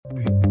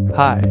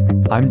Hi,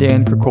 I'm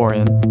Dan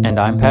Krikorian. And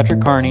I'm Patrick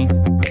Carney.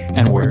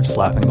 And we're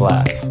Slapping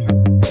Glass.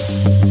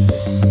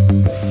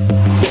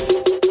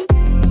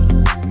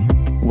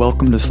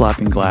 Welcome to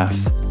Slapping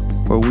Glass,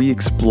 where we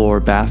explore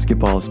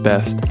basketball's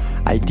best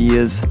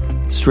ideas,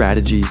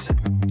 strategies,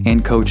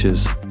 and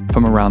coaches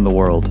from around the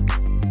world.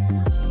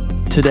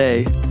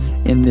 Today,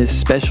 in this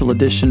special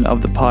edition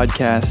of the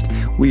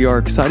podcast, we are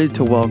excited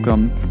to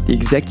welcome the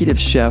executive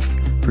chef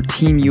for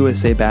Team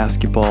USA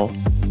Basketball,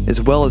 as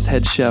well as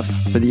head chef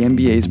for the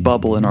NBA's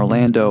bubble in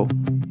Orlando,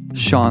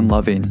 Sean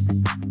Loving.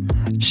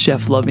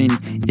 Chef Loving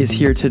is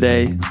here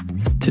today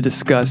to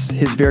discuss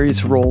his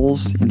various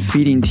roles in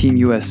feeding Team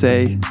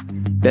USA,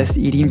 best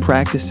eating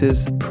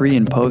practices pre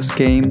and post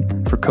game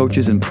for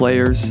coaches and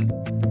players,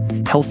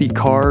 healthy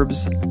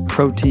carbs,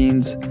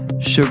 proteins,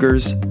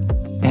 sugars,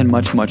 and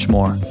much, much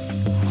more.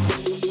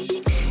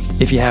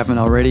 If you haven't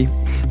already,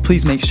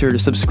 please make sure to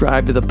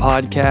subscribe to the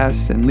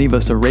podcast and leave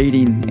us a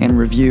rating and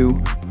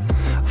review.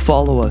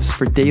 Follow us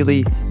for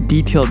daily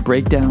detailed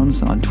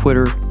breakdowns on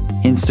Twitter,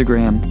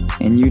 Instagram,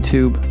 and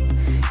YouTube.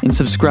 And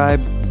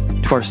subscribe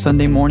to our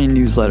Sunday morning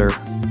newsletter,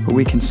 where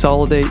we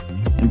consolidate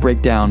and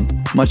break down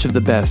much of the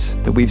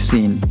best that we've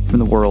seen from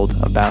the world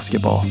of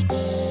basketball.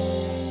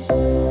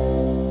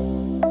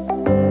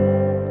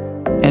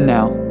 And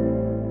now,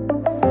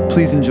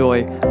 please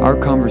enjoy our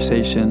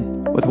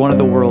conversation with one of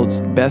the world's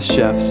best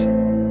chefs,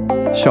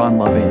 Sean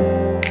Loving.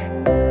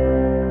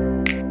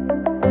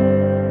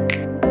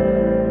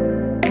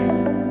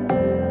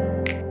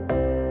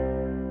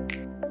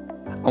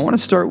 I want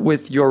to start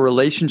with your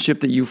relationship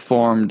that you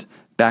formed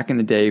back in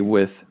the day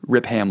with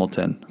Rip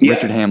Hamilton,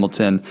 Richard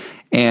Hamilton,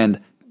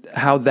 and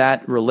how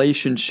that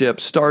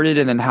relationship started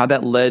and then how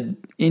that led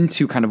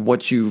into kind of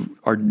what you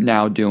are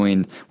now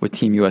doing with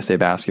Team USA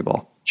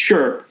Basketball.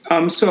 Sure.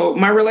 So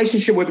my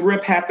relationship with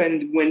Rip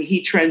happened when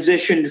he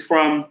transitioned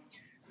from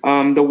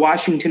the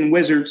Washington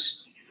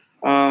Wizards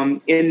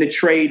in the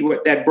trade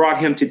that brought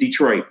him to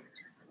Detroit.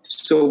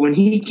 So when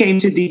he came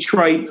to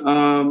Detroit,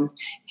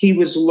 he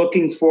was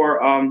looking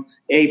for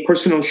a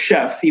personal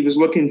chef. He was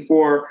looking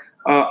for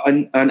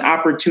an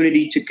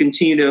opportunity to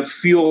continue to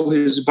fuel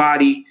his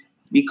body,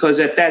 because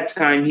at that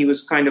time he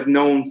was kind of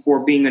known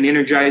for being an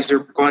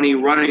Energizer bunny,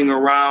 running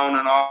around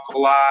an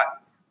awful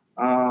lot,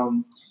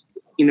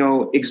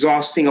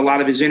 exhausting a lot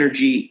of his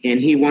energy.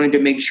 And he wanted to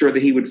make sure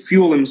that he would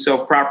fuel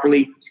himself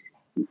properly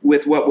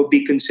with what would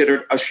be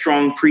considered a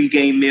strong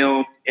pregame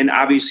meal and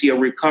obviously a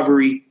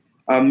recovery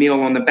meal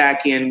on the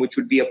back end, which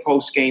would be a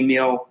post-game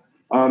meal,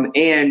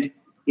 and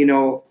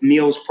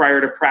meals prior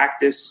to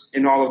practice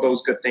and all of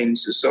those good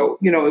things. So,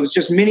 it was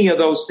just many of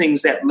those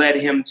things that led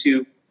him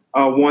to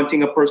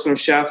wanting a personal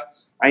chef.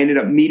 I ended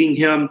up meeting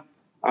him.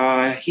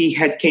 He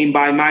had came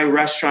by my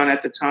restaurant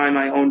at the time.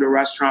 I owned a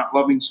restaurant,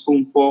 Loving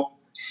Spoonful,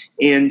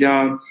 and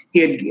he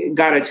had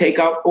got a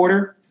takeout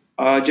order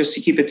just to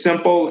keep it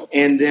simple.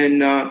 And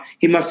then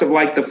he must have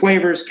liked the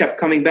flavors, kept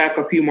coming back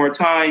a few more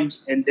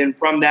times. And then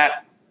from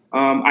that,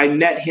 I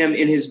met him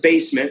in his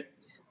basement.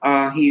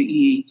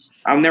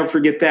 I'll never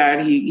forget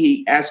that.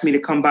 He asked me to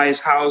come by his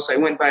house. I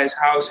went by his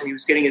house and he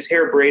was getting his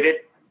hair braided.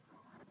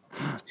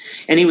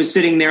 And he was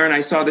sitting there and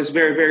I saw this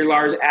very, very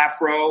large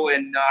afro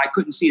and I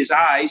couldn't see his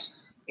eyes.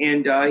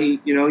 And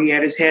he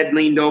had his head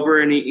leaned over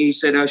and he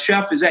said,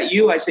 "Chef, is that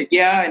you?" I said,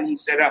 "Yeah." And he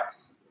said,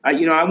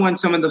 I want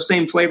some of the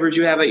same flavors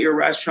you have at your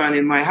restaurant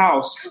in my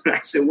house. And I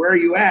said, "Where are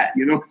you at?"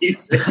 He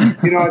said, I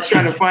was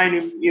trying to find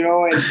him,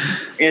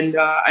 and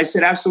I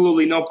said,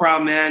 "Absolutely, no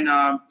problem, man.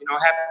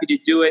 Happy to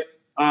do it."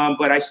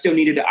 But I still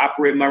needed to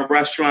operate my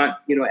restaurant,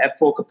 at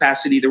full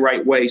capacity the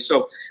right way.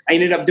 So I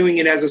ended up doing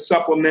it as a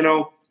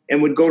supplemental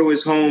and would go to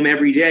his home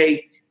every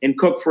day and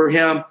cook for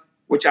him,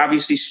 which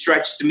obviously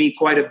stretched me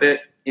quite a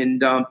bit.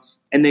 And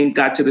then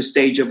got to the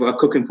stage of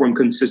cooking for him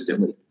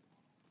consistently.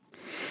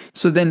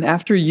 So then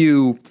after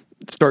you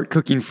start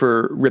cooking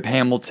for Rip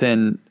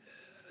Hamilton,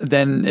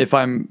 then if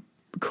I'm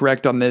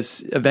correct on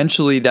this,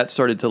 eventually that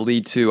started to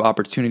lead to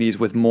opportunities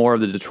with more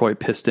of the Detroit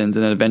Pistons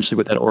and then eventually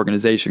with that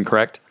organization,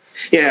 correct?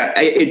 Yeah,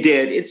 it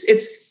did.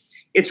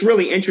 It's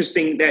really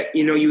interesting that,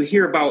 you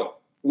hear about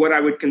what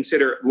I would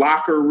consider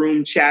locker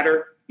room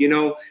chatter,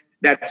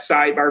 that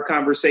sidebar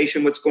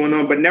conversation, what's going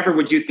on, but never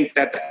would you think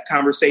that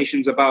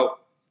conversation's about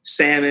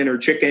salmon or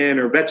chicken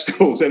or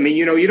vegetables. I mean,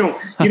 you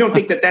don't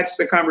think that that's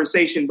the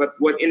conversation, but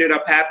what ended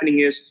up happening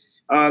is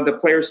the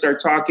players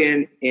start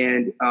talking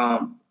and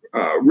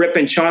Rip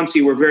and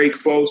Chauncey were very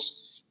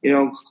close,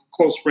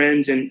 close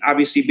friends and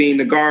obviously being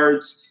the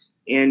guards.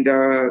 And,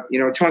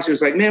 Chauncey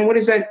was like, "Man, what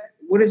is that?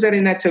 What is that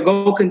in that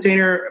to-go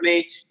container? I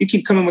mean, you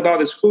keep coming with all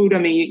this food. I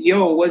mean,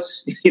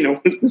 what's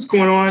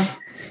going on?"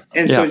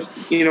 And so,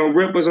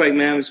 Rip was like,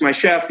 "Man, it's my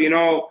chef,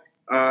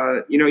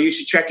 you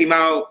should check him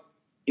out.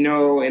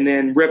 And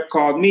then Rip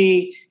called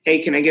me. "Hey,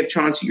 can I give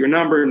Chauncey your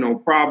number?" "No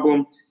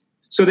problem."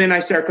 So then I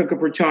started cooking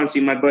for Chauncey,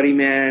 my buddy,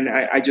 man.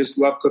 I just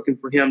love cooking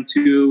for him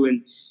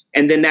too.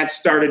 And then that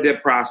started the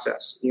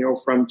process,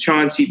 from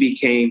Chauncey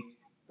became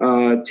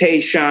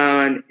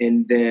Tayshaun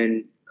and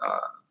then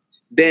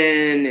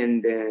Ben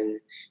and then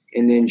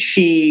then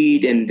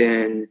sheet, and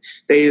then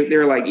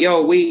they're like,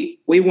 yo, we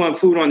want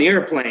food on the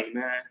airplane,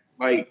 man.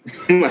 Like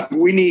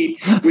we need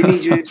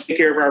you to take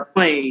care of our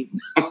plane.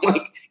 I'm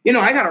like,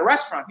 I got a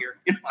restaurant here.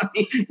 What I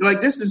mean? Like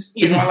this is,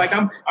 like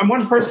I'm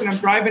one person. I'm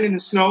driving in the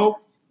snow.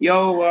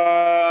 Yo,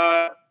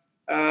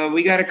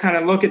 we got to kind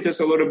of look at this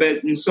a little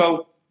bit. And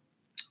so,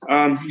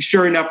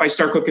 sure enough, I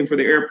start cooking for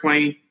the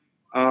airplane,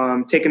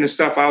 taking the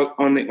stuff out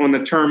on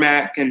the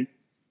tarmac. And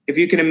if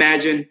you can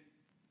imagine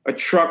a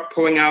truck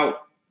pulling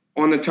out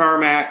on the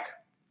tarmac,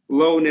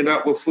 loading it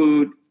up with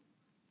food,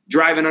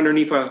 driving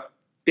underneath a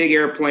big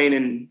airplane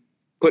and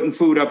putting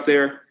food up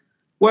there.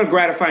 What a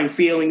gratifying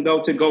feeling,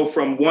 though, to go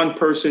from one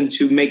person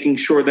to making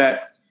sure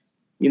that,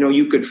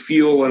 you could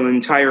fuel an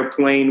entire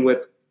plane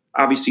with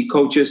obviously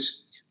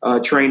coaches,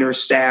 trainers,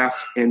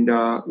 staff, and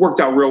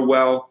worked out real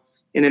well.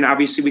 And then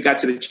obviously we got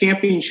to the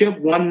championship,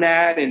 won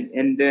that,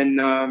 and then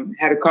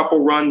had a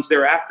couple runs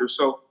thereafter.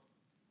 So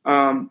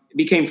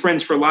became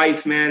friends for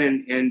life,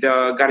 man, and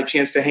got a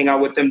chance to hang out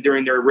with them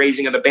during their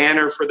raising of the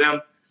banner for them.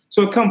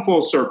 So it come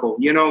full circle,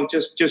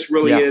 just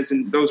really is.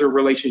 And those are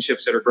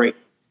relationships that are great.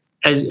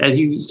 As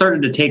you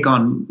started to take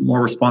on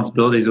more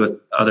responsibilities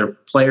with other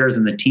players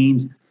and the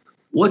teams,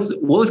 what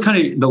was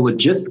kind of the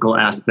logistical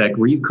aspect?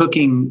 Were you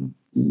cooking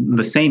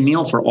the same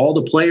meal for all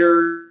the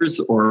players,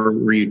 or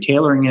were you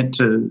tailoring it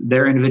to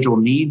their individual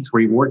needs? Were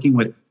you working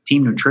with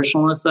team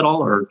nutritionalists at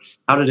all, or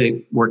how did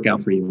it work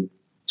out for you?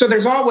 So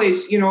there's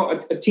always,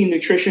 a team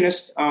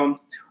nutritionist.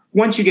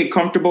 Once you get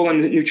comfortable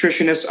and the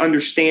nutritionist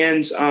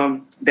understands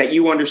that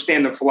you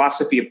understand the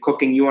philosophy of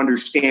cooking, you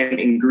understand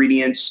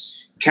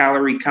ingredients,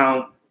 calorie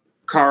count,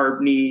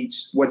 carb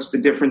needs, what's the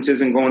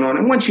differences in going on.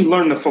 And once you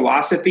learn the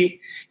philosophy,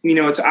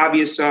 it's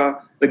obvious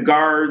the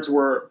guards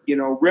were,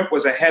 Rip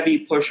was a heavy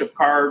push of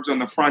carbs on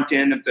the front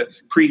end of the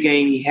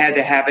pregame. He had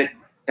to have it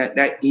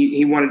that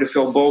he wanted to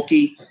feel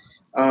bulky,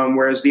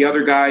 whereas the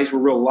other guys were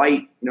real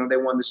light. They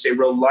wanted to stay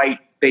real light,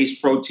 base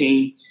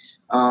protein,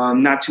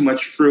 not too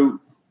much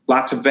fruit,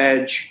 lots of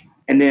veg.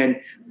 And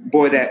then,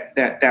 boy,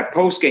 that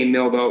post-game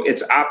meal, though,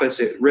 it's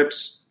opposite.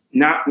 Rip's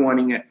not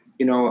wanting it,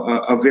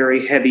 a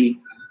very heavy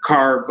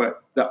carb, but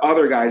the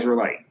other guys were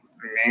like,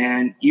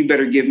 man, you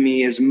better give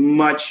me as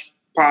much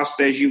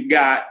pasta as you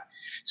got.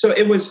 So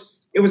it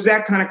was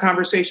that kind of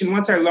conversation.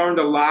 Once I learned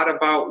a lot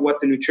about what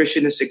the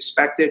nutritionists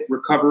expected,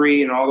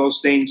 recovery and all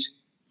those things,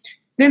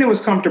 then it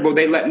was comfortable.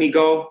 They let me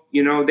go.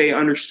 They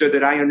understood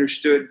that I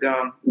understood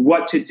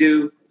what to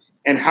do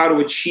and how to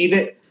achieve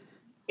it.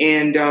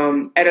 And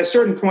at a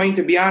certain point,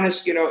 to be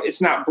honest,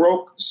 it's not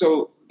broke.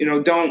 So,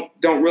 don't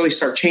really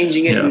start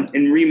changing it and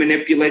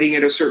remanipulating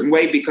it a certain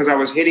way, because I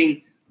was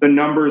hitting the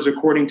numbers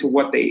according to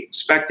what they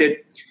expected.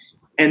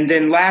 And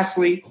then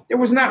lastly, there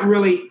was not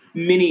really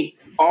many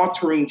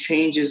altering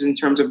changes in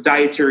terms of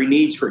dietary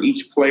needs for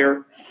each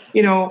player.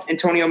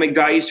 Antonio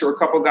McDyess or a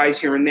couple guys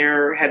here and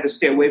there had to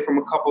stay away from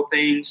a couple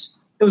things.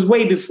 It was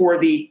way before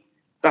the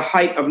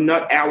height of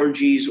nut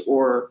allergies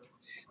or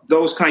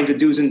those kinds of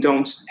do's and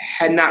don'ts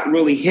had not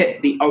really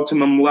hit the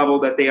ultimate level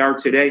that they are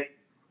today.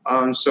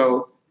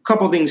 So a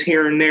couple things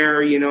here and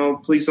there,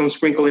 please don't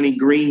sprinkle any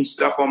green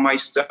stuff on my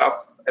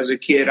stuff. As a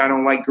kid, I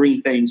don't like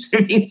green things.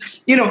 I mean,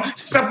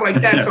 stuff like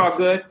that's all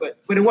good, but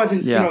it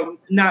wasn't,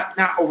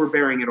 not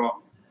overbearing at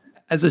all.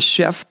 As a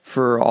chef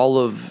for all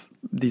of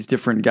these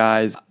different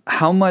guys,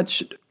 how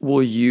much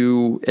will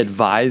you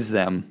advise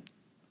them,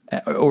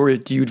 or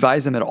do you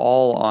advise them at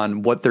all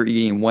on what they're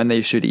eating, when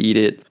they should eat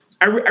it?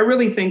 I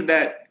really think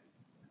that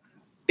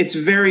it's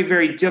very,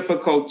 very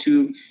difficult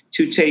to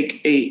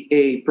take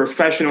a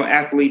professional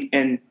athlete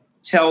and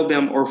tell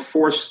them or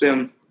force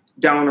them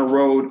down a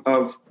road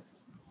of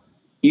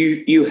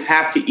you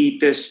have to eat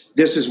this.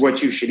 This is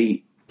what you should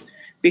eat,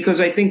 because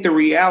I think the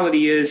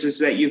reality is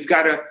that you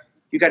got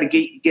to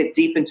get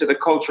deep into the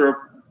culture of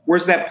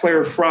where's that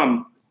player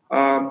from,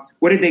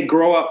 what did they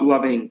grow up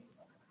loving,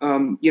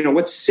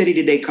 what city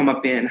did they come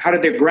up in, how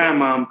did their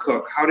grandmom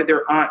cook, how did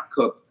their aunt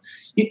cook.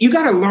 You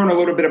got to learn a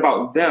little bit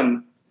about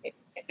them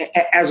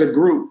as a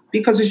group,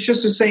 because it's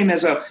just the same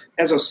as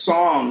a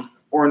song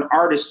or an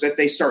artist that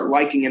they start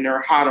liking and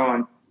they're hot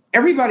on.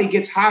 Everybody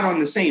gets hot on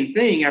the same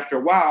thing after a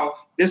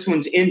while. This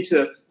one's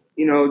into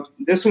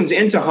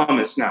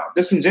hummus now.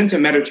 This one's into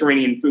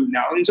Mediterranean food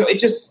now. And so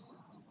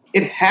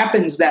it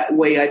happens that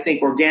way, I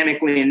think,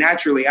 organically and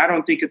naturally. I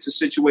don't think it's a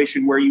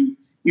situation where you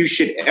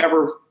should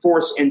ever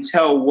force and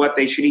tell what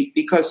they should eat,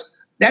 because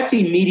that's an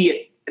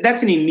immediate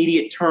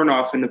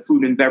turnoff in the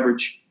food and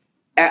beverage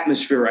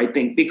atmosphere, I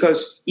think,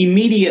 because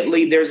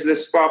immediately there's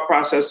this thought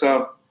process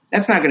of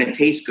that's not going to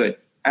taste good.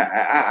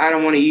 I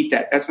don't want to eat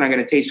that. That's not going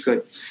to taste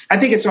good. I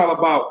think it's all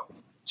about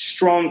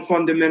strong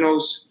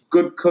fundamentals,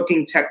 good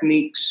cooking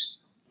techniques,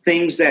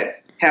 things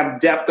that have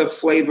depth of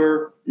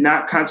flavor,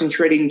 not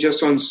concentrating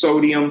just on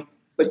sodium,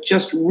 but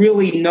just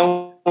really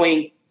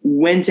knowing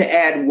when to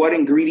add what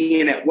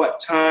ingredient at what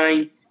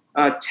time.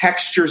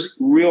 Texture's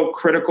real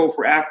critical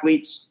for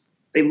athletes.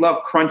 They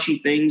love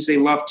crunchy things. They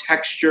love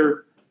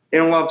texture. They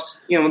don't love,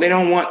 they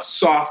don't want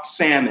soft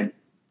salmon.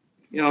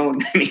 They don't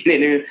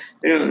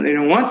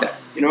want that,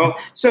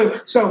 So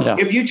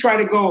if you try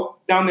to go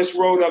down this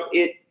road of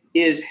it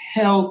is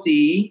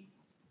healthy,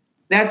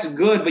 that's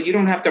good, but you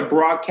don't have to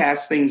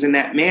broadcast things in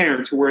that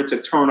manner to where it's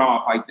a turn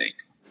off, I think.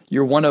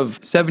 You're one of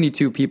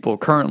 72 people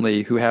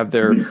currently who have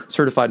their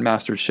certified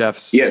master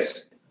chefs.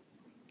 Yes.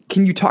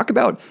 Can you talk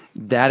about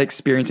that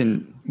experience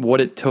and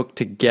what it took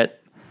to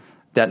get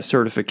that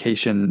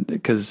certification?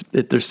 Because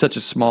there's such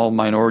a small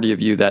minority of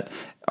you that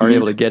are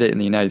able to get it in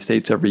the United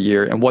States every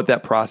year, and what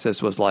that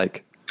process was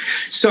like.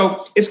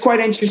 So it's quite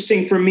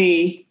interesting for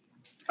me.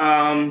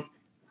 I've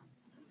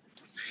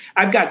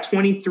got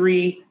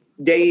 23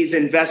 days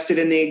invested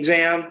in the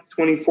exam,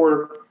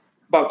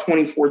 about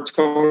 24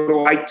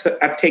 total.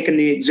 I've taken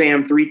the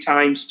exam 3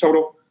 times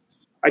total.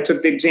 I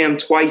took the exam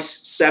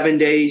twice, 7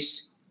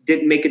 days,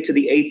 didn't make it to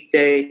the 8th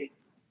day,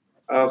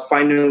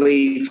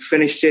 finally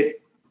finished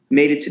it,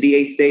 made it to the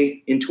 8th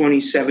day in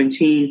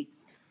 2017.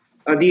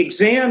 The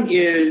exam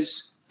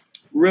is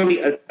really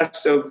a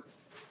test of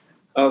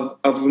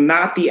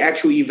not the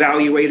actual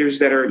evaluators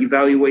that are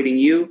evaluating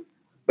you,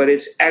 but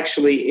it's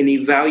actually an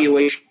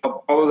evaluation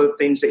of all of the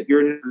things that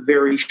you're not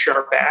very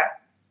sharp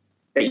at,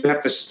 that you have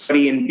to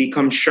study and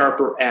become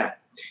sharper at.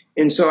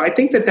 And so I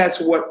think that that's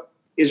what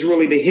is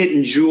really the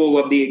hidden jewel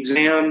of the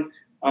exam,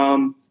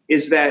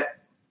 is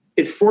that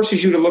it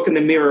forces you to look in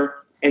the mirror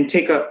and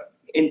take a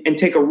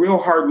real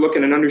hard look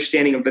at an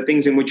understanding of the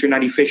things in which you're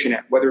not efficient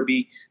at, whether it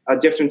be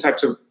different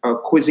types of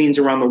cuisines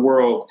around the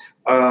world,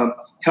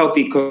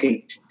 healthy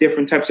cooking,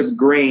 different types of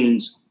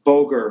grains,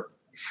 bulgur,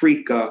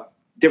 freekeh,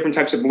 different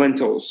types of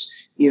lentils,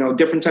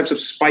 different types of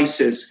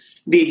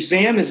spices. The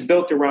exam is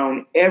built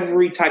around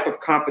every type of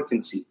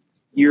competency: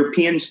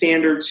 European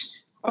standards,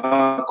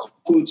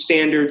 food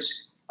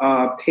standards,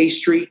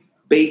 pastry,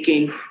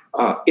 baking,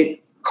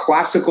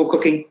 classical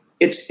cooking.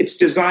 It's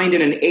designed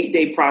in an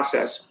 8-day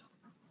process.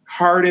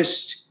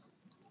 Hardest,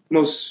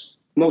 most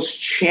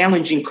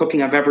challenging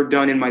cooking I've ever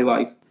done in my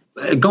life.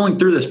 Going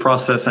through this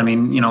process, I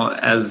mean,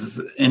 as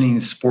any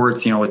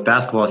sports, with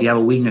basketball, if you have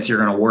a weakness, you're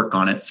going to work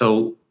on it.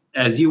 So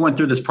as you went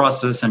through this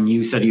process and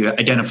you said you're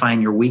identifying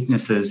your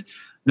weaknesses,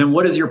 then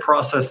what is your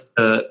process?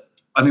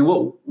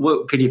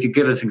 What could you, if you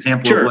give us an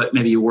example Sure. of what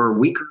maybe you were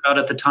weaker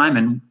at the time,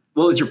 and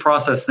what was your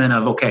process then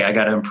of, okay, I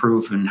got to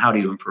improve, and how do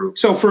you improve?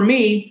 So for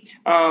me,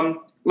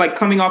 like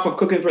coming off of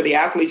cooking for the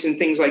athletes and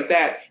things like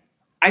that,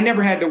 I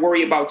never had to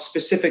worry about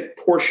specific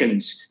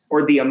portions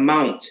or the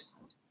amount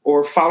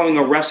or following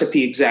a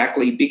recipe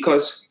exactly,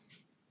 because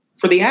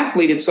for the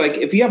athlete, it's like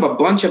if you have a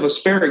bunch of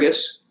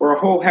asparagus or a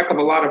whole heck of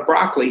a lot of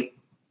broccoli,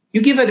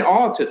 you give it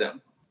all to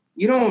them.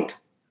 You don't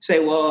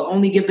say, well,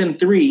 only give them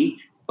 3,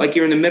 like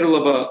you're in the middle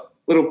of a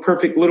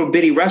little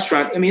bitty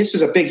restaurant. I mean, this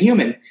is a big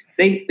human.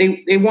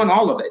 They want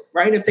all of it,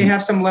 right? If they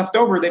have some left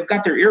over, they've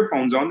got their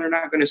earphones on. They're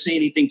not going to say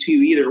anything to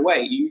you either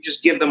way. You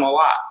just give them a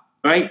lot,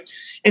 right?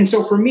 And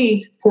so for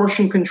me,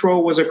 portion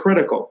control was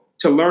critical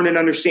to learn and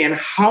understand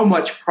how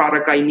much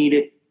product I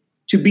needed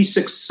to be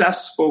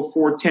successful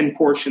for 10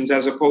 portions,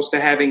 as opposed to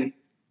having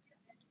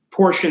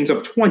portions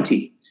of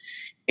 20,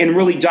 and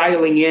really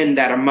dialing in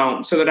that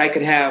amount so that I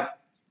could have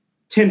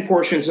 10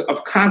 portions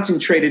of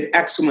concentrated,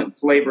 excellent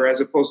flavor,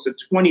 as opposed to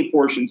 20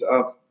 portions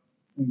of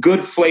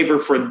good flavor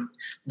for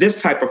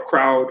this type of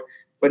crowd,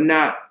 but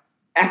not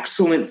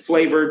excellent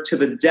flavor to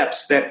the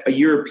depths that a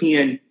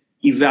European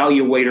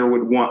evaluator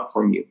would want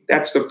from you.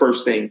 That's the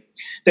first thing.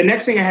 The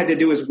next thing I had to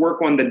do is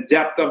work on the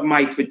depth of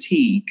my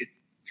fatigue.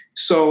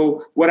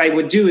 So what I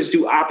would do is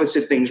do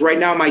opposite things. Right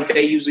now, my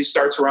day usually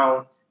starts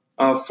around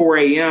 4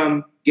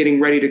 a.m.,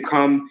 getting ready to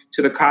come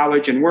to the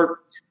college and work.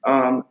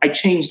 I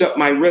changed up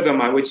my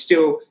rhythm. I would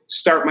still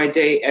start my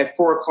day at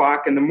 4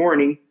 o'clock in the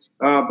morning,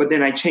 but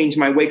then I changed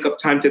my wake up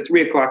time to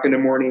 3 o'clock in the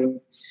morning.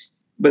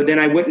 But then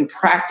I wouldn't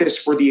practice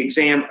for the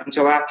exam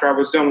until after I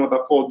was done with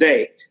a full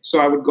day.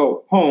 So I would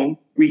go home,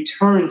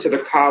 return to the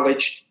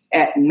college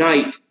at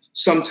night,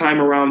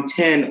 sometime around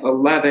 10,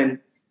 11,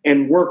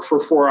 and work for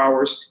 4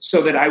 hours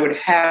so that I would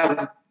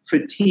have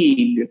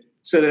fatigue,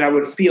 so that I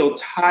would feel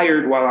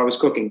tired while I was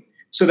cooking.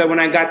 So that when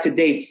I got to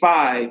day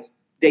 5,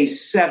 day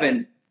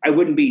 7, I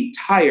wouldn't be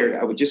tired.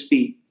 I would just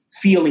be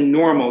feeling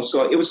normal.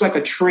 So it was like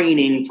a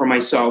training for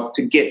myself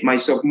to get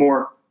myself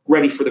more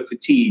ready for the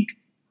fatigue.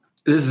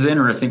 This is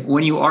interesting.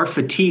 When you are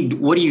fatigued,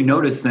 what do you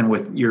notice then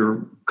with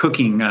your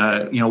cooking?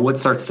 What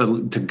starts to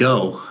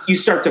go? You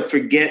start to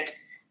forget.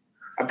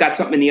 I've got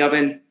something in the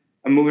oven.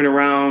 I'm moving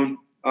around.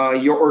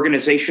 Your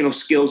organizational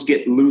skills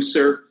get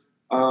looser.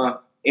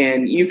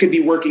 And you could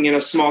be working in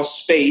a small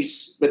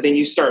space, but then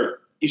you start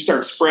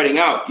spreading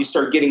out. You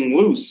start getting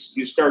loose.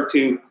 You start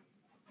to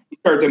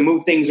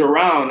move things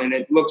around, and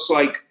it looks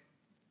like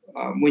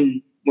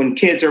when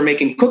kids are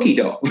making cookie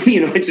dough,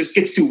 it just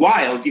gets too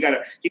wild. You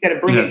gotta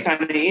bring it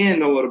kind of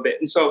in a little bit.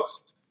 And so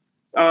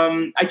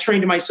I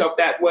trained myself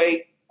that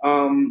way,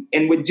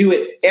 and would do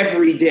it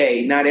every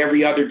day, not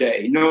every other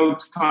day. No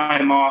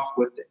time off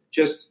with it,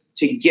 just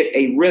to get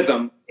a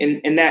rhythm.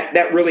 And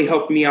that really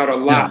helped me out a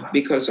lot,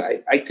 because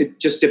I could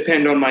just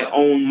depend on my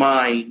own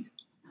mind.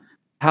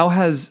 How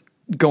has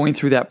going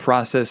through that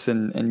process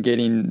and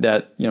getting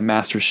that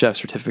Master Chef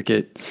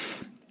certificate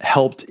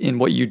helped in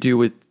what you do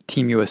with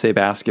Team USA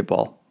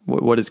basketball?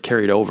 What is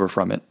carried over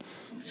from it?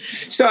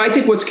 So I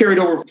think what's carried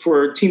over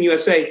for Team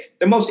USA,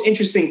 the most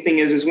interesting thing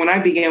is when I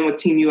began with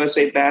Team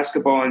USA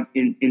basketball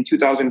in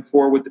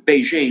 2004 with the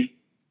Beijing,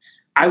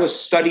 I was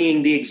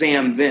studying the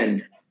exam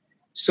then.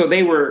 So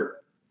they were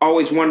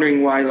always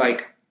wondering why,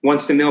 like,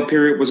 once the meal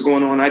period was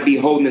going on, I'd be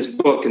holding this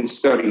book and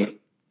studying.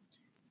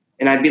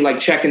 And I'd be like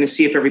checking to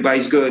see if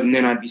everybody's good, and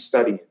then I'd be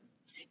studying.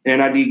 And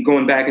then I'd be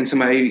going back and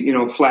somebody,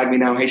 flag me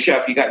down. Hey,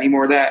 chef, you got any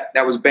more of that?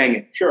 That was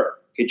banging. Sure,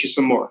 get you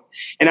some more.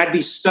 And I'd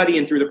be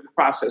studying through the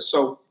process.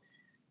 So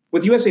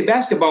with USA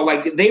Basketball,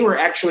 like, they were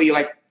actually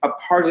like a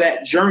part of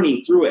that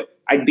journey through it.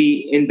 I'd be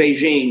in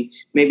Beijing.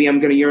 Maybe I'm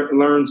going to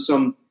learn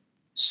some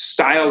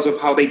styles of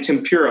how they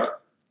tempura.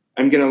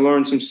 I'm going to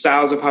learn some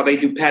styles of how they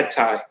do pad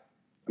thai.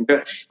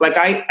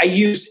 I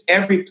used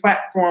every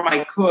platform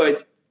I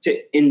could to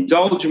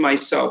indulge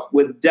myself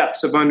with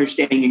depths of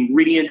understanding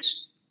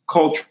ingredients,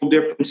 cultural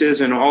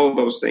differences, and all of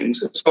those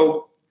things. And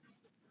so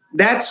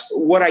that's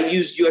what I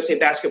used USA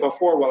Basketball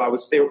for while I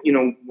was there,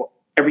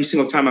 every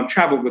single time I've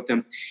traveled with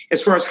them.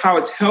 As far as how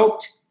it's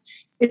helped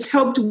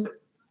with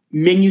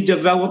menu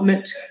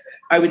development,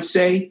 I would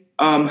say,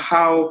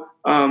 how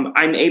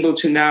I'm able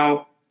to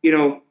now,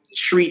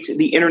 treat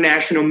the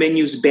international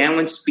menus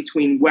balanced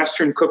between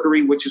Western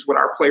cookery, which is what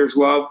our players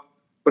love,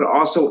 but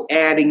also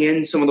adding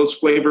in some of those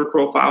flavor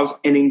profiles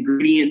and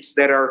ingredients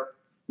that are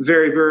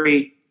very,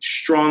 very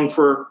strong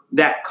for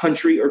that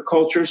country or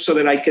culture so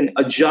that I can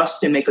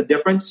adjust and make a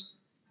difference.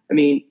 I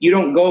mean, you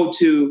don't go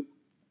to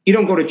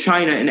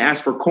China and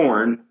ask for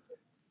corn.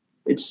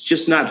 It's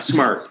just not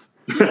smart.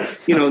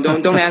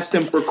 Don't ask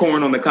them for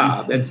corn on the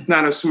cob. That's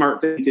not a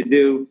smart thing to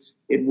do.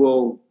 It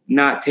will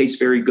not taste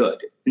very good.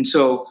 And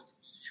so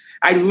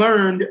I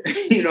learned,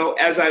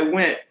 as I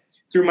went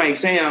through my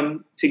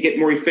exam to get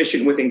more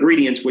efficient with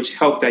ingredients, which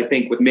helped, I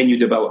think, with menu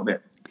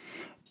development.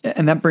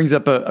 And that brings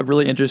up a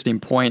really interesting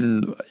point.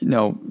 And,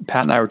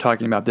 Pat and I were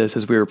talking about this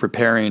as we were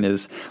preparing,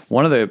 is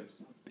one of the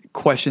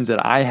questions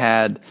that I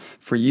had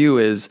for you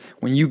is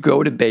when you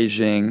go to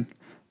Beijing,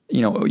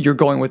 you're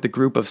going with a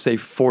group of, say,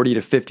 40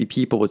 to 50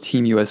 people with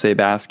Team USA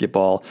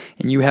Basketball,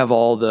 and you have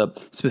all the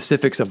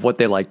specifics of what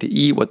they like to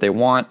eat, what they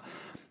want.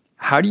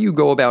 How do you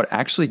go about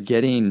actually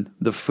getting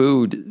the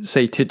food,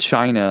 say, to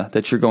China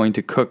that you're going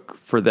to cook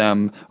for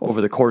them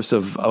over the course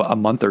of a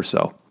month or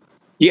so?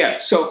 Yeah.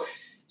 So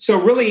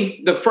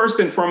really the first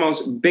and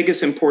foremost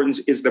biggest importance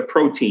is the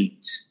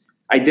proteins,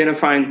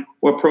 identifying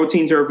what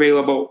proteins are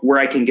available, where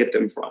I can get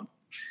them from.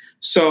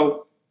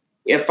 So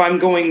if I'm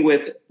going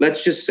with,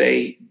 let's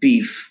say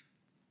beef,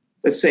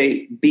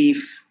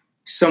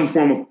 some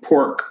form of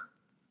pork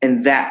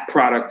and that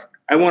product,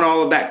 I want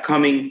all of that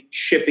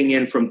shipping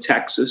in from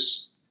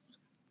Texas.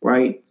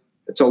 Right?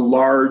 It's a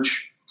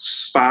large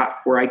spot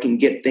where I can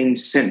get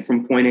things sent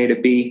from point A to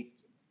B.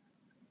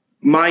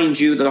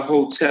 Mind you, the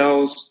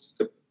hotels,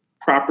 the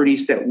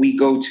properties that we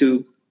go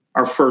to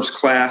are first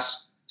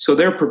class. So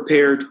they're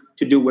prepared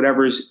to do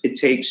whatever it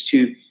takes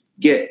to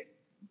get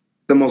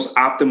the most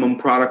optimum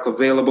product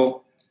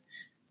available.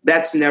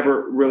 That's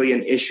never really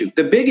an issue.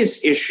 The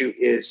biggest issue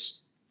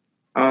is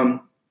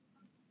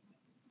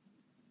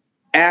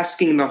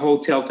asking the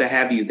hotel to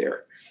have you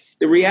there.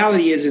 The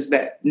reality is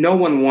that no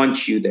one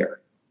wants you there.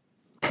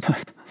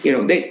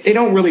 They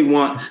don't really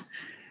want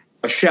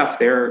a chef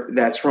there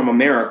that's from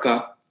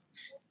America.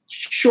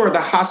 Sure,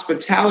 the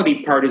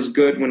hospitality part is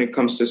good when it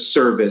comes to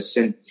service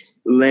and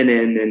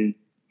linen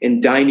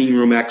and dining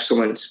room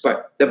excellence.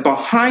 But the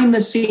behind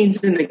the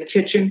scenes in the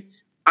kitchen,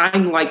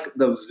 I'm like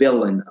the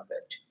villain of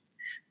it.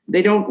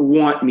 They don't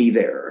want me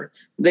there.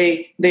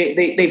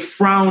 They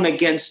frown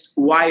against,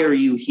 why are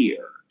you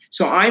here?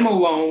 So I'm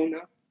alone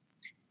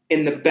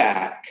in the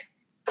back.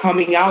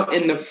 Coming out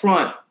in the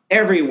front,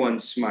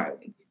 everyone's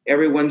smiling.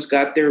 Everyone's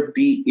got their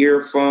Beat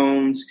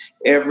earphones.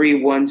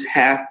 Everyone's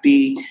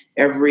happy.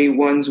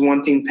 Everyone's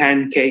wanting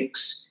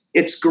pancakes.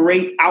 It's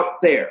great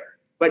out there.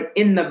 But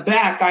in the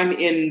back, I'm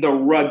in the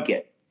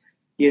rugged.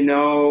 They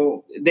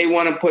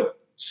want to put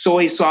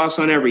soy sauce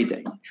on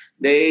everything.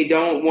 They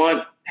don't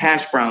want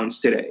hash browns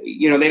today.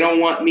 They don't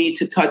want me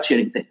to touch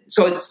anything.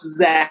 So it's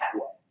that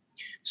way.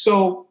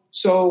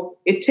 So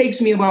it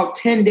takes me about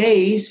 10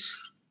 days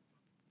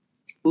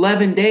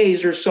 11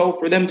 days or so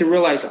for them to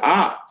realize,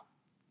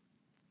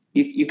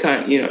 you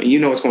can't,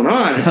 what's going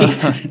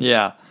on.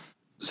 Yeah.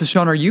 So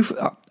Sean, are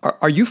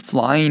you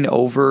flying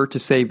over to,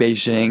 say,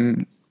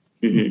 Beijing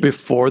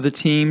before the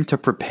team to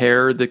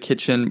prepare the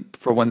kitchen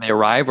for when they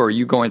arrive, or are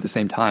you going at the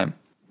same time?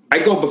 I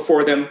go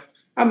before them.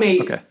 I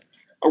may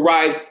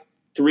arrive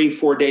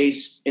 3-4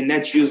 days, and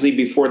that's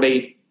usually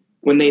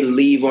when they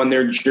leave on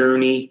their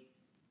journey.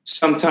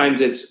 Sometimes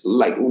it's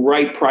like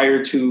right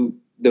prior to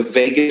the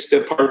Vegas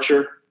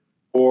departure,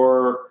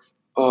 or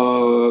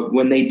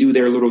when they do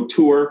their little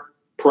tour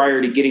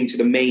prior to getting to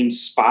the main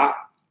spot.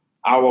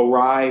 I'll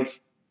arrive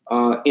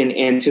in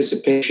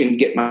anticipation,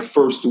 get my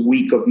first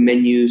week of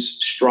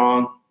menus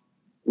strong,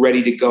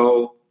 ready to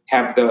go,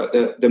 have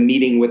the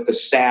meeting with the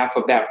staff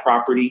of that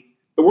property.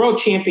 The World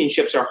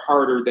Championships are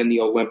harder than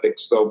the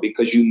Olympics, though,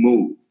 because you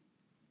move.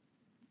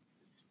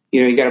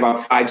 You got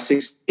about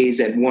 5-6 days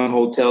at one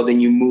hotel, then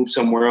you move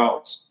somewhere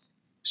else.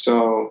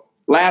 So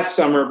last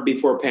summer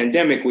before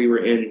pandemic, we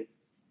were in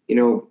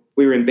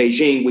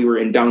Beijing, we were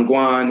in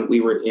Dongguan, we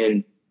were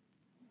in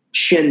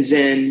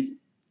Shenzhen,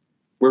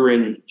 we were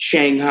in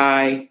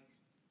Shanghai.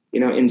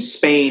 In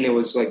Spain, it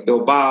was like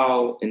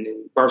Bilbao, and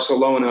then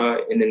Barcelona,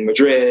 and then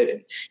Madrid.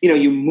 And,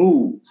 you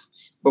move.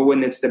 But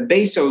when it's the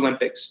base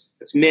Olympics,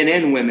 it's men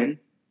and women,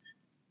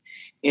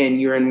 and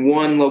you're in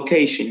one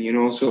location,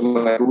 so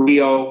like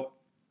Rio,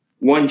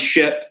 one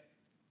ship,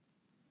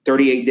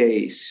 38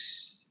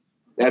 days.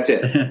 That's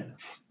it.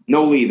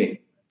 No leaving.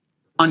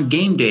 On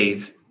game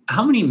days,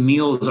 how many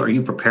meals are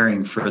you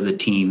preparing for the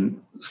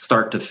team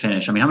start to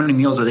finish? I mean, how many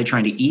meals are they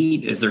trying to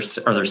eat?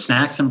 Are there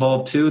snacks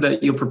involved too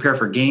that you'll prepare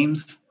for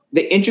games?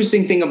 The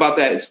interesting thing about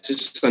that, it's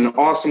just an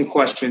awesome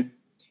question,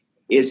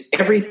 is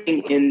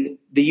everything in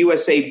the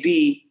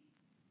USAB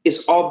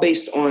is all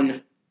based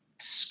on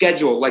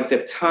schedule, like the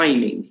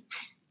timing.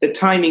 The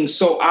timing's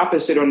so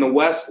opposite on the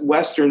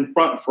Western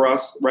front for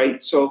us, right?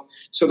 So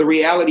the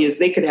reality is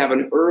they could have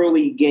an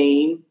early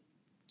game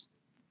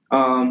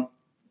in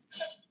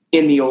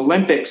the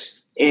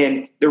Olympics,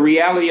 and the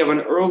reality of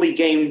an early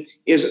game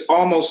is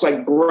almost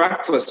like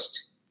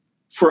breakfast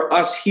for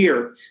us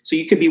here. So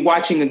you could be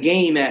watching a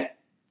game at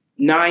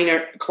 9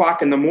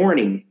 o'clock in the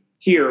morning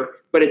here,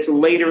 but it's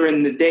later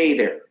in the day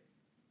there.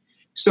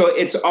 So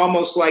it's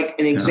almost like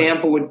an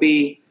example would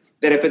be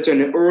that if it's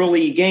an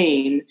early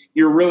game,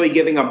 you're really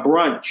giving a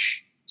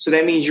brunch. So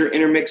that means you're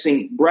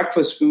intermixing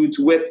breakfast foods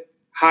with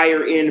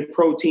higher end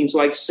proteins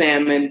like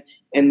salmon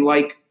and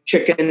like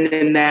chicken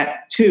and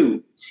that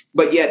too.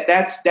 But yet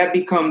that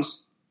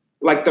becomes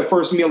like the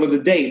first meal of the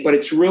day, but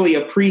it's really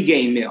a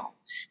pregame meal.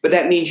 But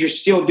that means you're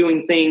still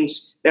doing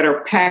things that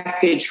are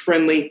package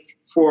friendly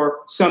for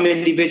some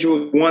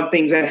individuals who want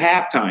things at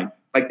halftime,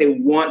 like they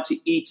want to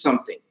eat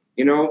something.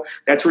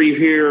 That's where you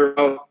hear,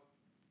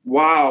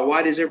 wow,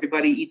 why does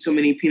everybody eat so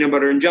many peanut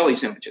butter and jelly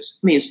sandwiches?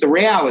 I mean, it's the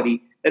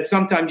reality that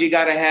sometimes you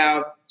got to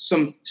have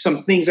some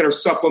things that are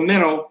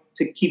supplemental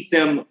to keep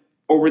them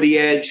over the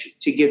edge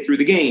to get through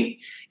the game.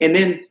 And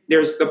then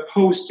there's the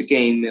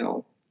post-game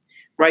meal,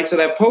 right? So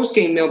that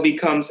post-game meal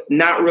becomes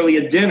not really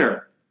a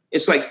dinner.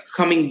 It's like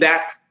coming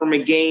back from a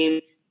game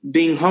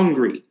being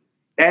hungry.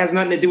 That has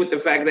nothing to do with the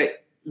fact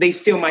that they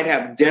still might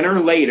have dinner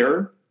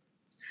later.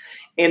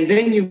 And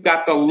then you've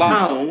got the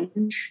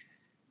lounge,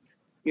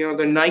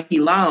 the Nike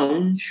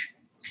lounge,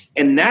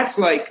 and that's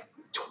like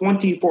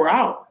 24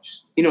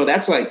 hours.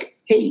 That's like,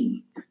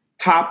 hey,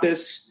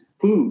 tapas,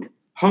 food,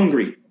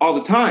 hungry all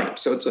the time.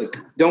 So it's like,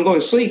 don't go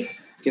to sleep,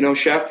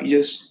 chef, you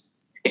just,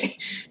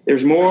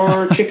 there's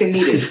more chicken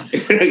needed.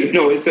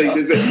 It's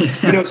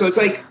like, so it's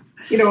like,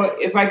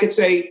 if I could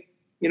say,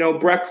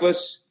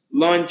 breakfast,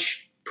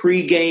 lunch,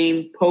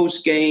 pre-game,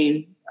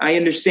 post-game, I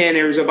understand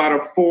there's about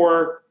a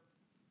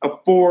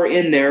four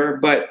in there,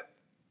 but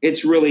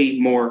it's really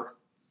more.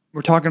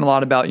 We're talking a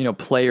lot about,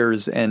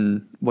 players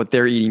and what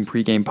they're eating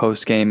pregame,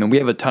 postgame, and we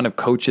have a ton of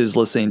coaches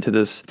listening to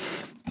this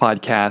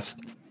podcast.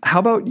 How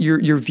about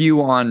your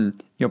view on,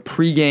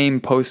 pregame,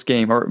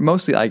 postgame, or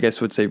mostly, I guess,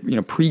 would say,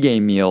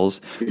 pregame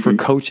meals for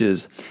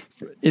coaches?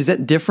 Is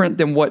that different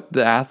than what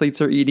the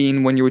athletes are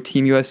eating when you're with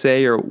Team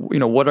USA, or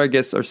what I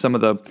guess are some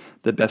of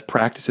the best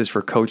practices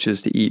for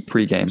coaches to eat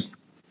pregame?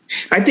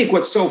 I think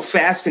what's so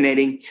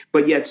fascinating,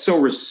 but yet so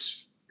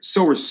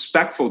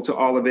respectful to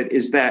all of it,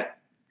 is that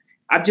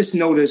I've just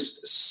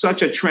noticed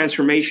such a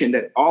transformation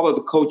that all of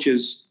the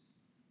coaches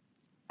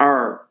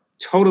are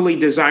totally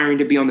desiring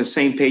to be on the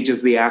same page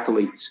as the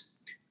athletes,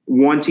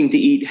 wanting to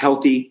eat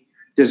healthy,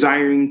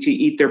 desiring to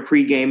eat their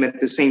pregame at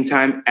the same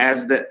time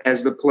as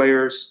the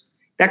players.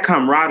 That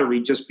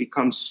camaraderie just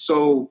becomes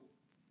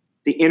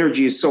the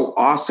energy is so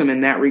awesome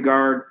in that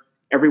regard.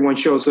 Everyone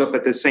shows up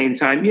at the same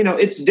time.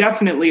 It's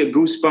definitely a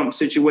goosebump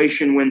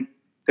situation when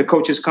the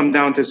coaches come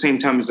down at the same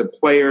time as the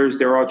players.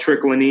 They're all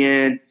trickling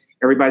in.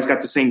 Everybody's got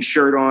the same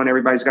shirt on.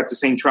 Everybody's got the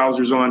same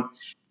trousers on.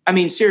 I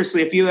mean,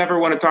 seriously, if you ever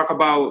want to talk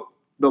about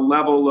the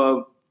level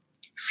of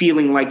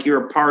feeling like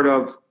you're a part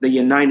of the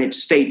United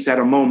States at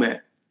a moment,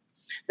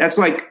 that's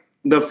like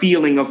the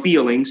feeling of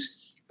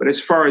feelings. But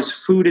as far as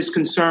food is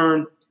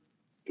concerned,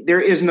 there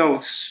is no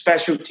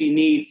specialty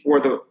need for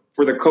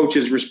the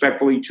coaches,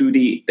 respectfully, to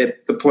the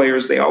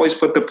players. They always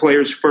put the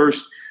players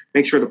first,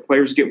 make sure the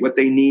players get what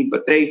they need,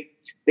 but they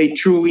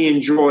truly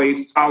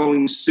enjoy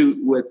following suit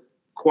with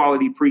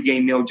quality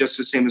pregame meal, just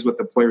the same as what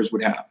the players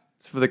would have.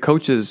 For the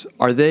coaches,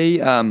 are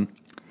they,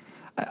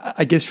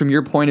 I guess from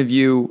your point of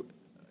view,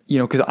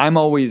 because I'm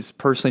always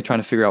personally trying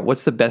to figure out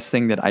what's the best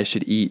thing that I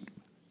should eat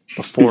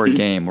before a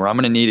game, where I'm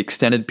going to need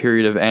extended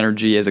period of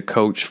energy as a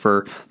coach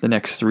for the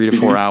next 3 to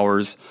 4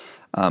 hours.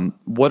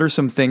 What are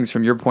some things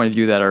from your point of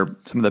view that are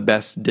some of the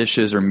best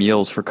dishes or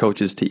meals for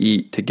coaches to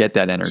eat to get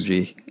that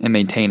energy and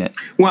maintain it?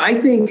 Well, I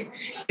think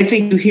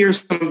you hear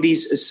some of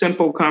these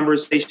simple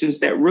conversations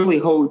that really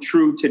hold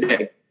true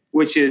today,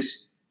 which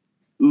is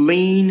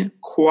lean,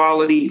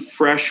 quality,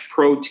 fresh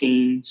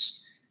proteins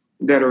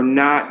that are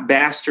not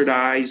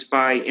bastardized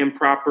by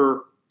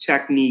improper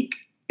technique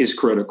is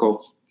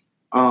critical.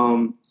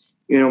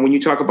 When you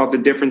talk about the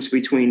difference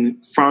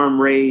between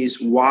farm raised,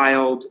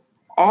 wild,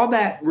 all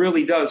that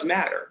really does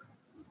matter.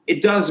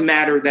 It does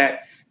matter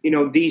that,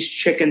 these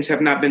chickens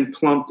have not been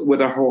plumped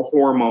with a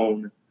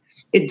hormone.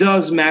 It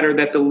does matter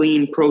that the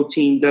lean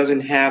protein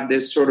doesn't have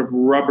this sort of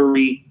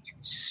rubbery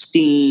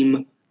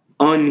steam,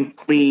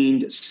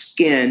 uncleaned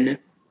skin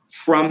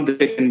from the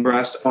chicken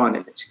breast on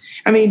it.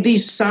 I mean,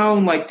 these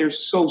sound like they're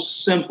so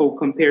simple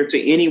compared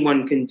to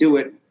anyone can do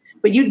it,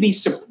 but you'd be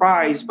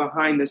surprised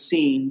behind the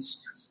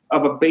scenes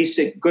of a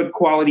basic good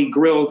quality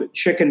grilled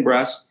chicken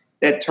breast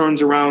that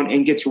turns around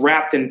and gets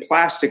wrapped in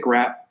plastic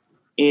wrap,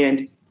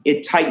 and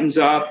it tightens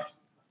up,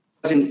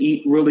 doesn't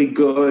eat really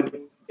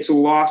good. It's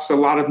lost a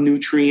lot of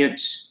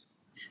nutrients.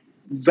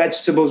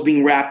 Vegetables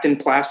being wrapped in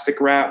plastic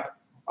wrap,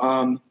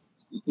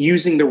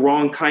 using the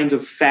wrong kinds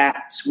of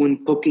fats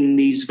when cooking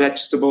these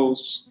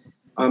vegetables.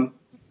 The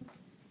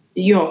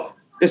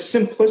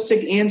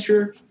simplistic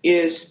answer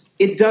is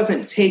it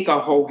doesn't take a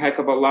whole heck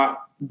of a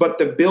lot, but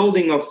the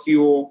building of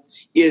fuel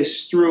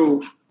is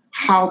through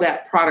how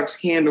that product's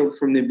handled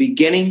from the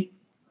beginning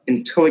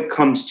until it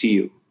comes to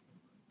you.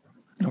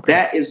 Okay.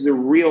 That is the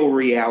real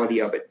reality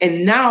of it.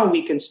 And now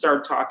we can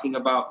start talking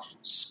about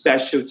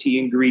specialty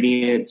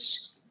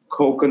ingredients,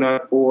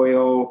 coconut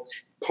oil,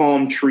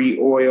 palm tree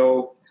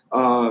oil,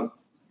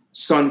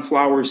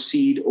 sunflower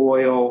seed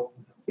oil.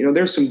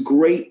 There's some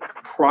great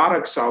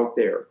products out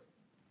there,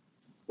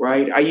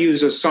 right? I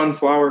use a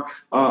sunflower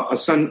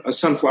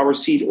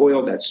seed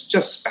oil that's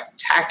just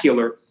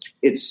spectacular.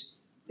 It's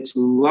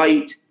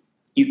light.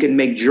 You can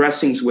make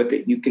dressings with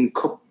it. You can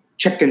cook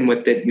chicken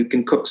with it. You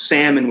can cook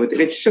salmon with it.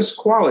 It's just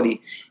quality.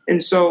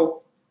 And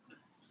so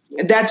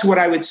that's what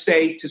I would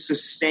say to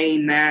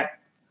sustain that.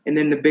 And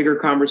then the bigger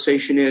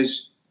conversation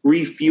is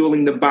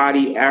refueling the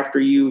body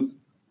after you've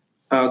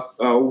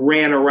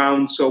ran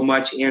around so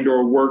much and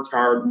or worked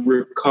hard.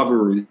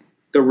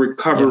 The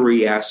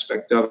recovery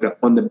aspect of it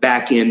on the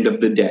back end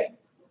of the day.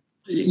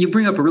 You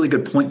bring up a really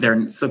good point there.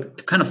 And so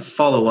to kind of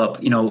follow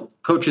up,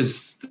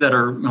 coaches that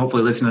are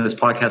hopefully listening to this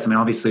podcast, I mean,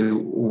 obviously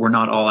we're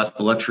not all at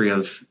the luxury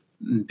of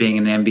being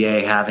in the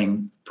NBA,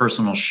 having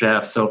personal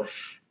chefs. So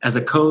as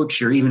a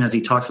coach, or even as he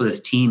talks with his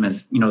team,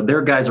 as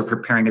their guys are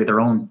preparing their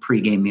own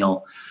pregame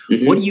meal.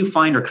 Mm-hmm. What do you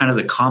find are kind of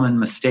the common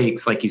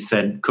mistakes, like you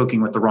said,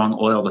 cooking with the wrong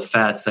oil, the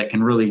fats that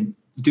can really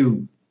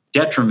do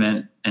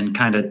detriment and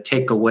kind of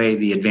take away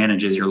the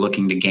advantages you're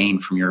looking to gain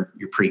from your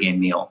pregame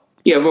meal?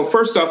 Yeah, well,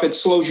 first off, it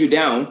slows you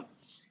down.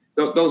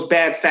 Those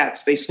bad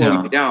fats, they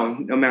slow you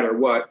down no matter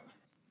what.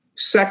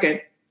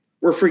 Second,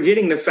 we're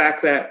forgetting the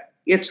fact that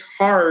it's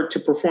hard to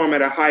perform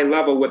at a high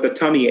level with a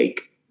tummy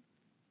ache.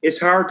 It's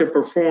hard to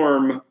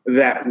perform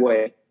that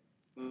way.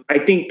 I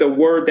think the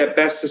word that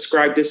best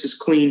describes this is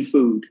clean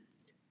food.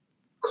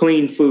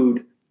 Clean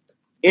food.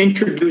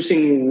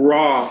 Introducing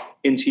raw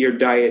into your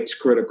diet is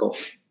critical.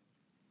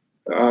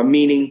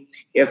 Meaning,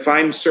 if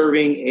I'm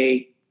serving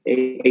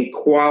a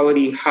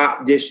quality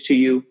hot dish to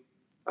you,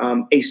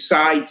 a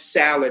side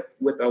salad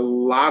with a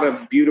lot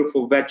of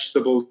beautiful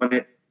vegetables on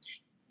it,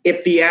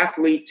 if the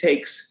athlete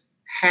takes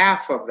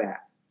half of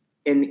that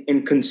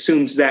and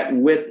consumes that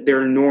with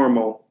their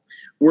normal,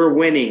 we're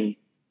winning.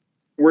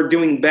 We're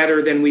doing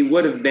better than we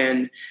would have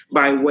been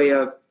by way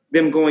of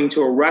them going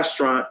to a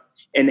restaurant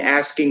and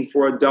asking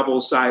for a double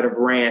side of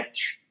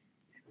ranch.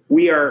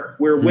 We're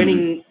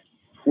winning.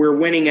 We're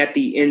winning at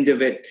the end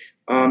of it.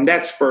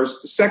 That's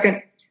first.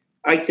 Second,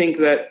 I think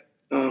that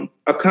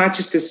a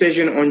conscious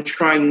decision on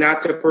trying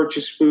not to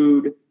purchase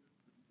food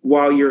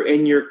while you're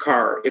in your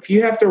car. If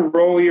you have to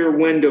roll your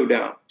window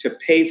down to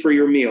pay for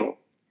your meal,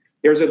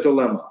 there's a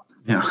dilemma.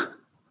 Yeah.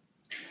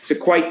 It's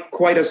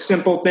quite a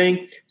simple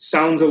thing.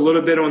 Sounds a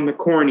little bit on the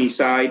corny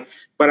side,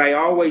 but I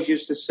always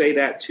used to say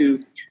that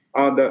to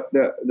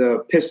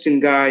the Piston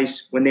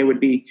guys when they would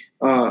be,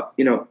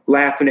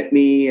 laughing at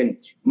me and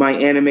my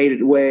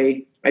animated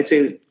way. I'd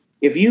say,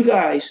 if you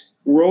guys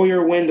roll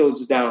your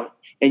windows down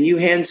and you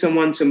hand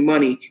someone some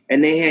money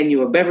and they hand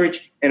you a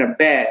beverage and a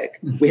bag,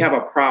 we have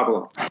a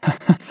problem.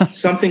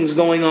 Something's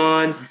going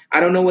on. I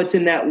don't know what's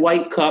in that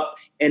white cup,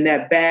 and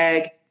that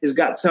bag has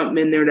got something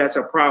in there that's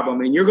a problem.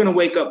 And you're going to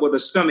wake up with a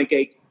stomach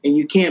ache, and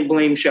you can't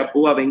blame Chef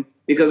Loving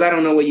because I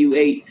don't know what you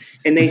ate.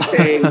 And they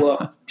say,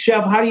 well,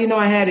 Chef, how do you know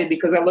I had it?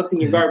 Because I looked in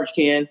your garbage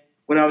can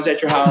when I was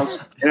at your house,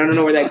 and I don't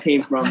know where that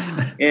came from.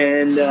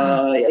 And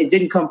it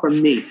didn't come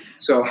from me.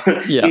 So, so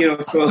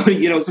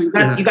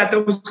you got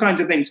those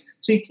kinds of things.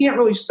 So you can't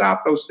really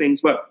stop those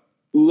things, but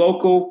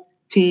local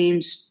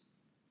teams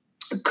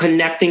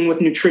connecting with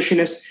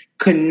nutritionists,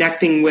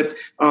 connecting with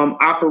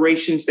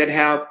operations that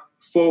have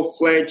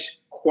full-fledged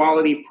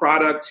quality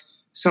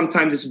products.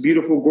 Sometimes it's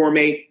beautiful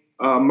gourmet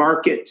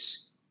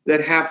markets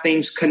that have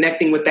things,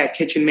 connecting with that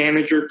kitchen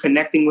manager,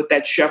 connecting with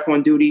that chef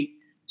on duty,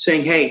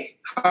 saying, hey,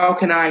 how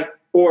can I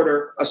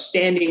order a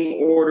standing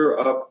order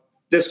of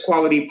this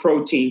quality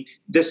protein,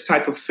 this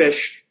type of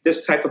fish,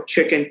 this type of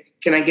chicken?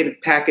 Can I get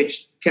it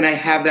packaged? Can I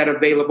have that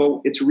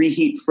available? It's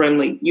reheat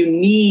friendly. You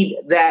need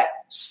that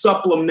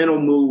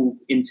supplemental move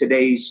in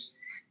today's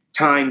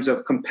times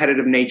of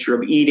competitive nature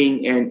of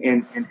eating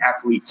and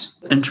athletes.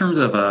 In terms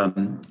of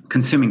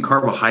consuming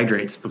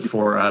carbohydrates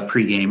before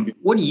pregame,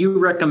 what do you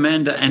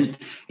recommend? And,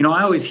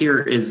 I always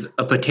hear, is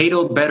a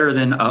potato better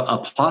than a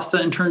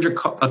pasta in terms of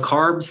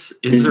carbs?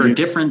 Is there a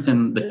difference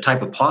in the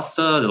type of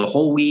pasta, the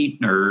whole wheat,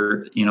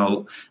 or,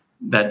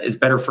 that is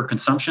better for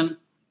consumption?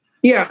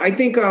 Yeah, I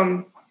think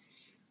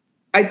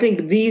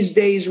these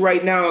days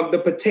right now, the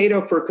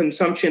potato for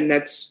consumption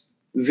that's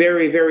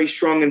very, very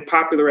strong and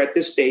popular at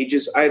this stage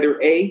is either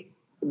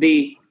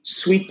the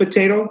sweet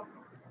potato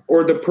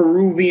or the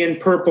Peruvian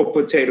purple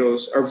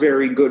potatoes are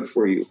very good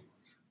for you.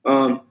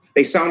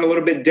 They sound a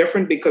little bit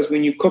different because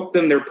when you cook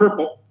them, they're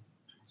purple,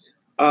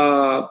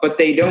 but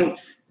they don't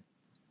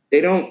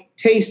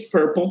taste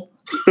purple.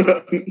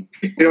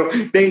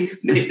 They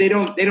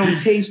don't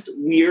taste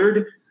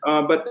weird,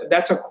 but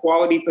that's a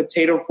quality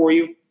potato for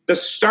you. The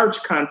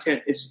starch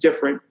content is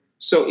different,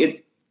 so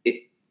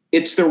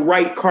it's the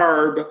right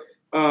carb.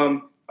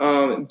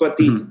 But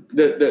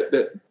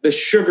the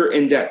sugar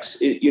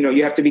index,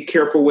 you have to be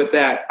careful with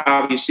that,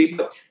 obviously.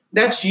 But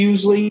that's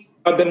usually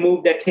the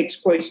move that takes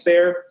place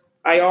there.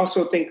 I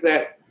also think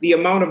that the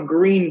amount of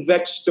green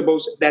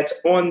vegetables that's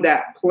on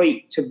that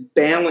plate to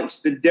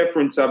balance the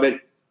difference of it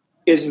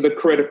is the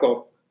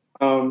critical.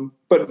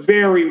 But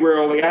very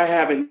rarely, I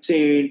haven't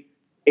seen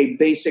a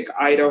basic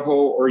Idaho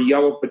or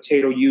yellow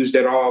potato used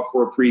at all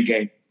for a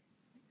pregame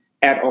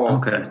at all.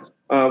 Okay.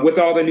 With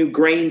all the new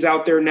grains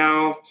out there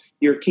now,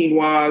 your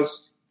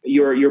quinoas,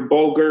 your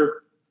bulgur,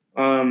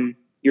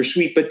 your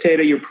sweet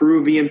potato, your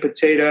Peruvian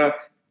potato,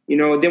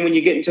 then when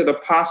you get into the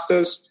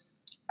pastas,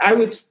 I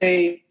would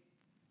say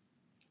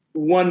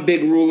one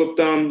big rule of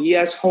thumb,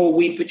 yes, whole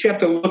wheat, but you have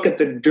to look at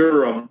the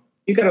durum.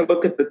 You got to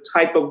look at the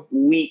type of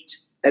wheat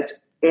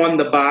that's on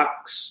the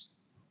box.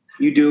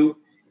 You do.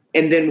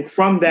 And then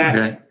from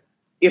that,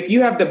 if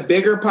you have the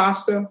bigger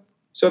pasta,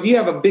 so if you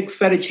have a big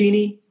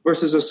fettuccine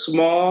versus a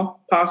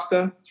small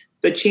pasta,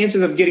 the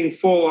chances of getting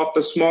full off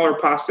the smaller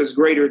pasta is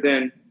greater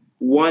than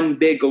one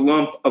big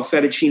lump of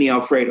fettuccine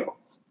Alfredo.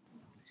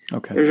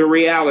 Okay. There's a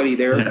reality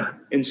there. Yeah.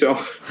 And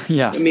so,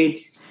 yeah.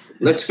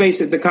 Let's face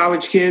it, the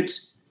college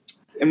kids,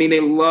 they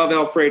love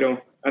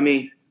Alfredo.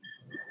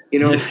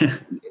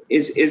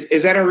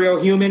 Is that a real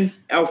human,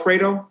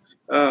 Alfredo?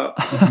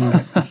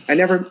 I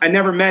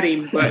never met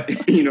him, but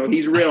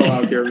he's real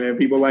out there, man.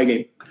 People like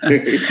him.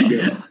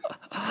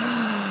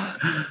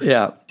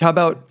 Yeah. How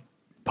about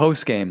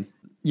post game?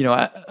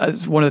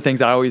 As one of the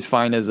things I always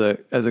find as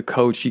a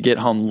coach, you get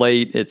home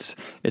late. It's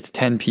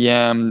 10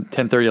 p.m.,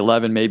 10:30,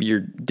 11. Maybe you're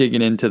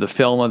digging into the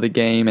film of the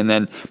game, and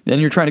then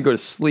you're trying to go to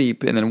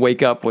sleep and then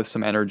wake up with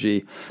some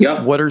energy.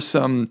 Yeah. What are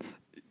some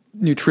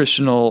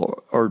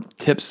nutritional or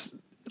tips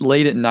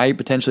late at night,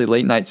 potentially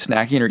late night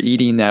snacking or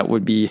eating that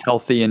would be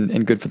healthy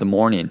and good for the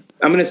morning?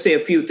 I'm going to say a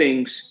few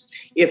things.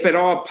 If at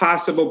all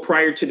possible,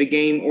 prior to the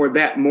game or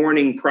that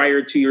morning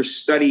prior to your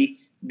study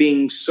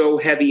being so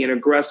heavy and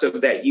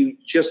aggressive that you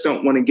just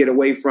don't want to get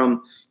away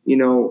from,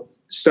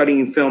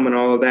 studying film and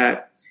all of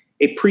that,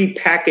 a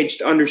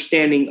prepackaged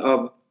understanding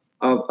of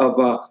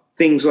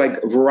things like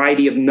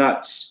variety of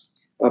nuts,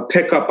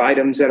 pickup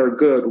items that are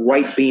good,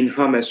 white bean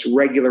hummus,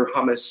 regular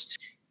hummus,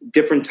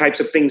 different types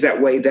of things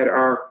that way that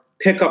are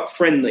pickup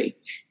friendly.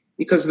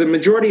 Because the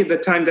majority of the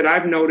time that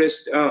I've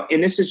noticed,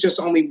 and this is just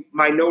only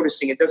my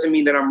noticing, it doesn't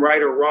mean that I'm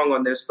right or wrong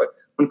on this, but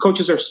when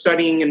coaches are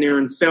studying and they're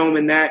in film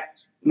and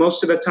that,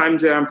 most of the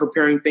times that I'm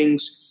preparing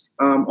things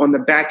on the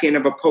back end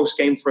of a post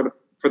game for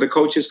the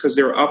coaches because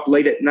they're up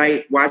late at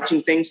night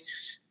watching things,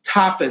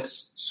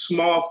 tapas,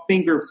 small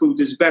finger foods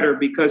is better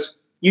because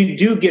you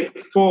do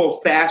get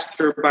full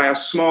faster by a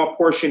small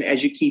portion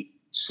as you keep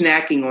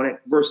snacking on it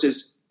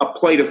versus a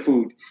plate of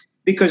food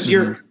because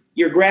you're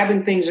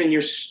grabbing things and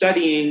you're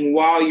studying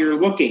while you're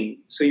looking.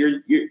 So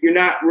you're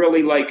not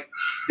really like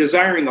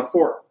desiring a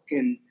fork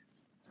and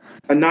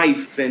a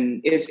knife, and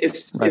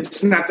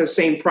it's not the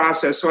same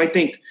process. So I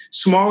think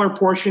smaller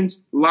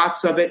portions,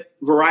 lots of it,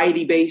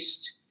 variety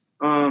based,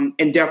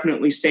 and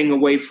definitely staying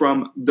away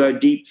from the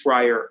deep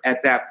fryer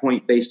at that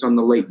point based on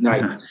the late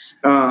night.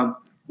 The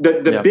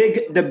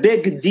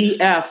big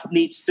DF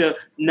needs to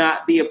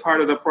not be a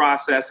part of the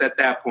process at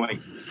that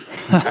point.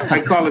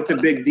 I call it the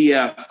big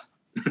DF.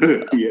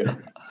 Yeah.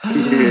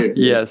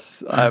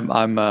 Yes,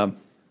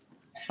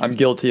 I'm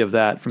guilty of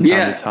that from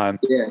time to time.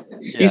 Yeah.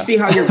 You see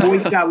how your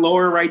voice got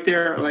lower right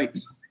there? Like,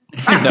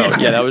 no,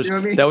 yeah,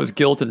 that was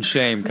guilt and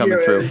shame coming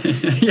through.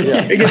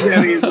 It gets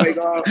heavy. It's like,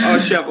 oh,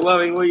 Chef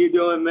Loving, what are you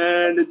doing,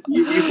 man?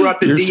 You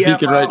brought the You're DF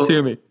speaking out. right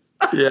to me.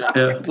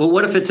 Yeah. Well,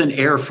 what if it's an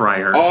air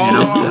fryer?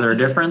 Is there a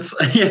difference?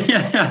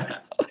 Yeah.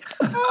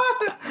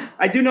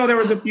 I do know there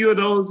was a few of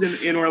those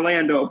in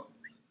Orlando.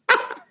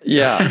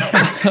 Yeah.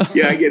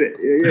 Yeah, I get it.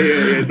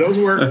 Yeah. Those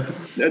work.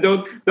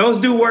 Those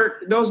do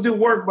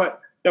work. But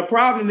the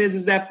problem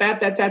is that fat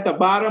that's at the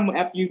bottom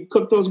after you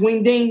cook those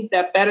wing ding,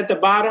 that fat at the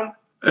bottom,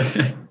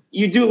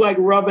 you do like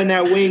rubbing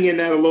that wing in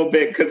that a little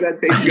bit because that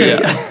tastes good.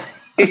 Yeah.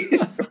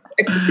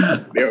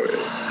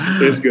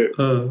 It's good.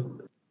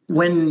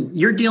 When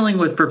you're dealing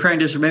with preparing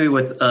dishes, maybe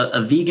with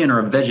a vegan or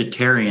a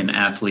vegetarian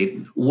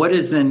athlete, what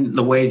is then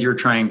the ways you're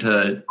trying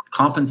to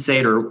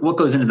compensate, or what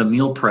goes into the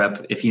meal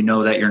prep if you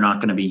know that you're not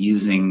going to be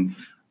using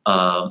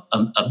a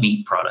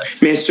meat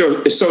product? Man,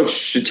 it's so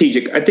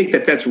strategic. I think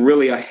that's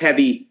really a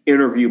heavy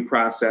interview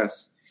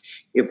process.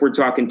 If we're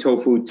talking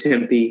tofu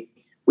tempeh,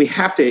 we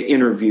have to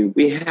interview.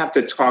 We have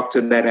to talk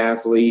to that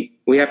athlete.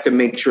 We have to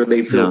make sure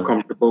they feel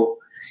comfortable.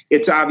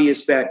 It's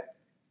obvious that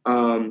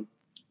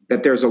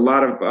that there's a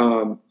lot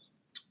of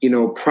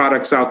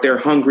products out there.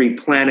 Hungry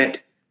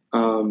Planet,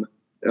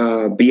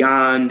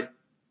 Beyond.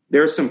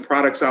 There are some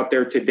products out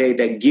there today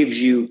that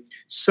gives you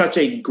such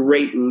a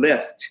great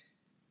lift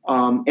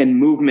and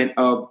movement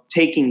of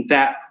taking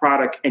that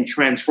product and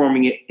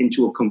transforming it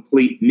into a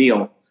complete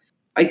meal.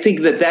 I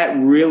think that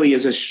really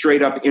is a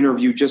straight up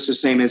interview, just the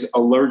same as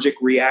allergic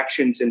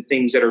reactions and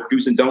things that are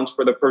do's and don'ts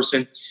for the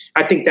person.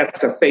 I think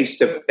that's a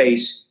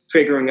face-to-face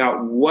figuring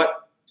out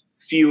what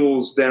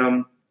fuels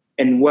them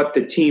and what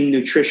the team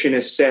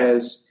nutritionist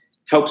says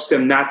helps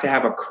them not to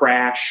have a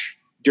crash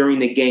during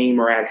the game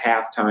or at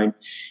halftime.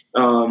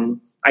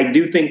 I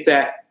do think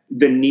that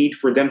the need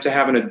for them to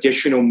have an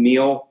additional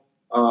meal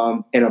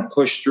and a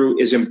push through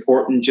is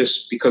important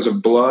just because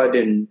of blood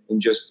and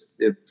just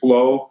the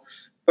flow.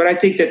 But I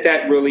think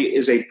that really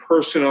is a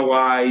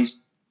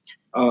personalized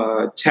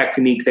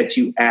technique that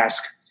you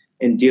ask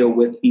and deal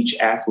with each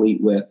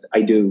athlete with.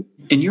 I do.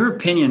 In your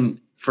opinion,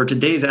 for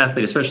today's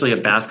athlete, especially a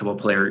basketball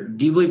player,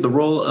 do you believe the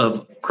role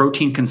of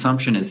protein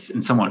consumption is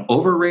somewhat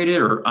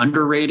overrated or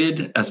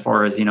underrated as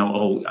far as,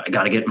 I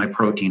got to get my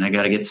protein, I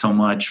got to get so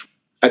much?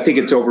 I think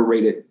it's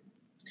overrated.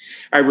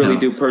 I really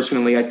do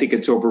personally. I think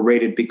it's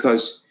overrated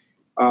because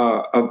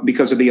of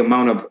the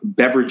amount of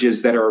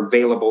beverages that are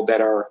available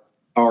that are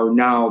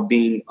now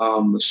being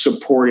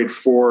supported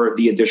for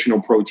the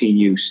additional protein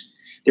use.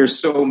 There's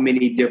so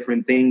many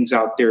different things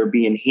out there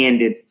being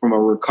handed from a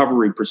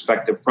recovery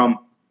perspective from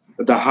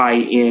the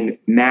high-end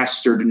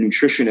mastered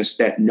nutritionist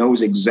that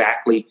knows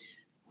exactly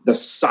the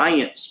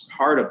science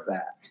part of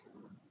that.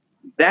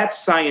 That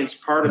science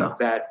part of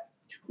that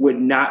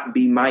would not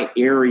be my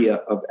area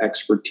of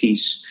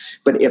expertise.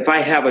 But if I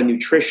have a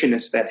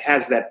nutritionist that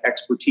has that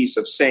expertise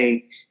of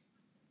saying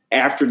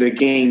after the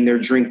game they're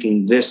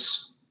drinking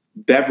this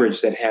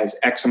beverage that has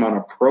X amount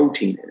of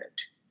protein in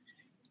it,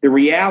 the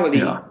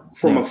reality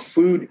from a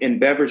food and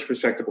beverage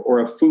perspective or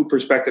a food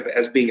perspective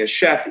as being a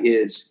chef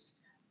is,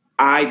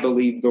 I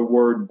believe the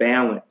word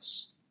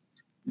balance,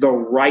 the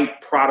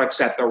right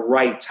products at the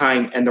right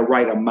time and the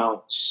right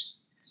amounts.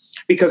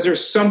 Because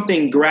there's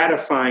something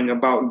gratifying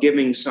about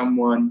giving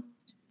someone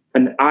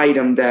an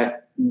item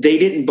that they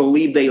didn't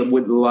believe they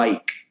would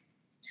like.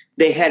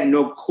 They had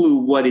no clue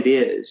what it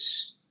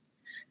is.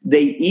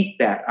 They eat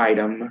that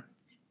item,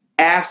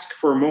 ask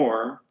for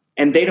more,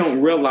 and they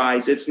don't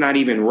realize it's not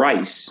even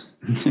rice.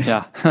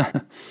 Yeah.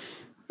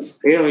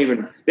 They don't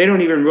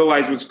even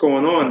realize what's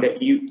going on,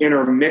 that you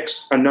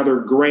intermix another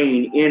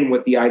grain in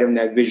with the item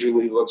that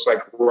visually looks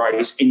like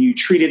rice and you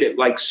treated it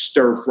like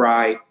stir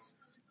fry.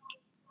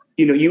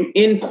 You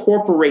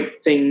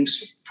incorporate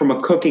things from a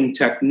cooking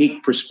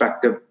technique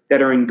perspective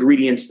that are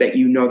ingredients that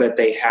that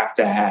they have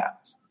to have.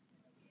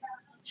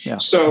 Yeah.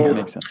 So that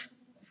makes sense.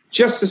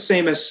 Just the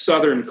same as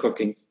Southern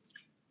cooking.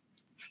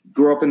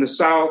 Grew up in the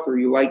South, or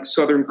you like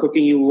Southern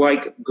cooking, you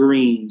like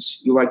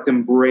greens, you like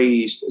them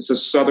braised. It's a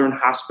Southern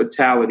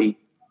hospitality.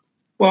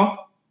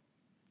 Well,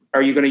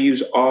 are you going to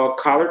use all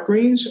collard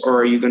greens,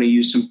 or are you going to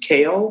use some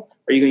kale?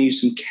 Are you going to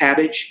use some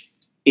cabbage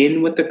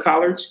in with the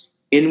collards,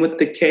 in with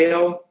the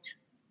kale?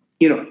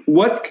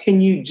 What can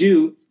you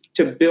do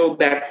to build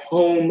that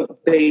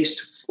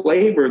home-based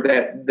flavor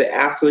that the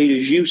athlete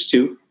is used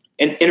to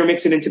and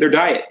intermix it into their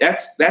diet?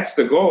 That's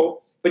the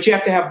goal. But you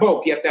have to have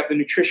both. You have to have the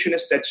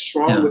nutritionist that's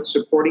strong with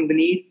supporting the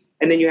need.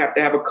 And then you have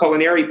to have a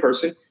culinary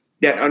person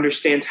that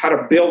understands how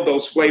to build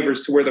those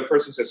flavors to where the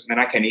person says, man,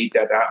 I can't eat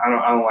that. I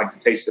don't like the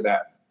taste of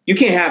that. You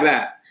can't have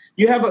that.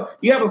 You have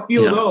a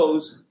few of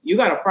those, you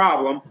got a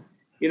problem.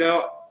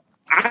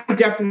 I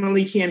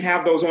definitely can't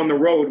have those on the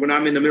road when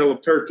I'm in the middle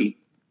of Turkey.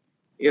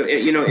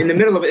 In the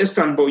middle of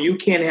Istanbul, you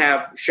can't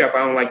have, chef, I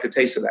don't like the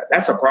taste of that.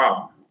 That's a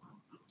problem.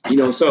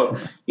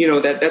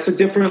 That's a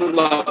different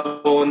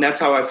level, and that's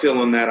how I feel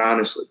on that,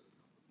 honestly.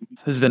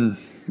 This has been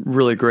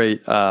really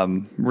great.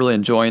 Really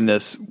enjoying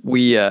this.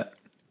 We,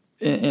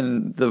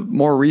 in the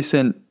more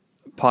recent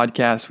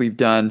podcasts we've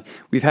done,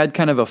 we've had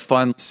kind of a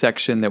fun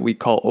section that we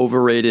call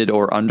overrated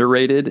or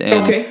underrated.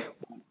 And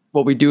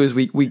what we do is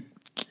we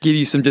give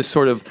you some just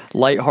sort of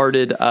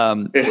lighthearted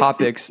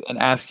topics and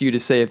ask you to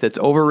say if that's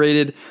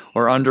overrated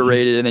or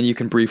underrated, and then you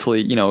can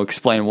briefly,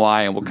 explain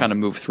why, and we'll kind of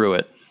move through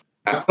it.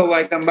 I feel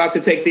like I'm about to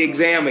take the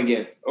exam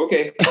again.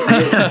 Okay.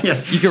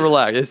 You can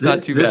relax. It's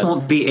not too bad. This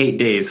won't be 8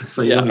 days,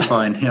 so you'll be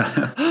fine.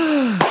 Yeah.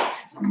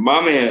 My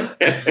man.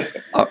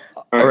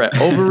 All right.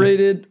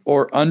 Overrated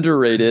or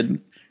underrated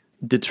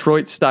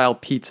Detroit-style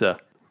pizza?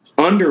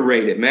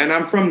 Underrated, man.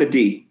 I'm from the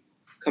D.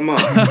 Come on.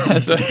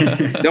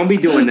 Don't be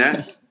doing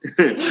that.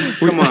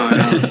 Come on.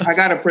 I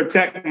got to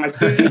protect my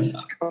city.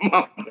 Come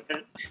on,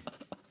 man.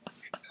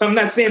 I'm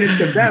not saying it's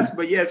the best,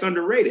 but yeah, it's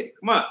underrated.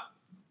 Come on.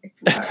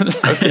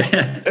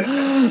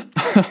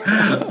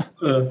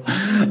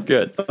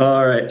 Good.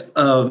 All right.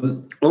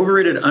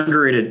 Overrated,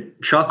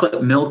 underrated,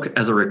 chocolate milk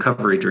as a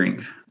recovery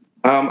drink.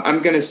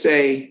 I'm going to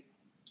say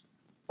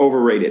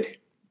overrated.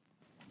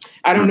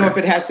 I don't know if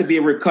it has to be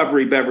a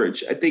recovery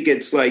beverage. I think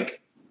it's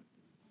like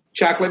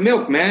chocolate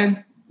milk,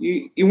 man.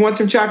 You want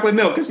some chocolate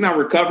milk. It's not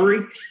recovery.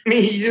 I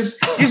mean, you just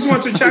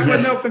want some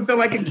chocolate milk and feel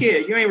like a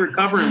kid. You ain't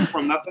recovering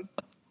from nothing.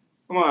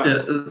 Come on.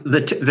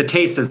 The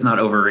taste is not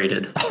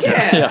overrated.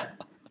 Yeah.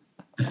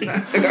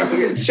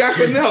 It's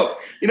chocolate milk.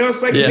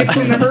 It's like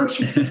mixing the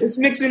Hershey. It's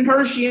mixing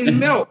Hershey and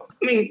milk.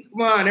 I mean,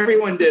 come on,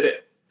 everyone did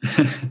it.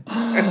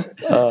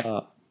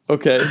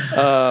 Okay.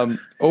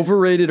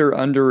 Overrated or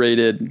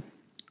underrated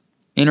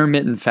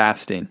intermittent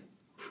fasting?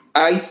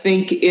 I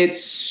think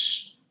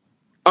it's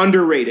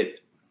underrated.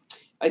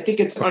 I think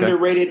it's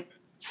underrated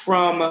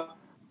from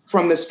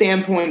the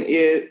standpoint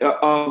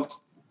of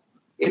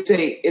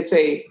it's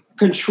a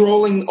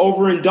controlling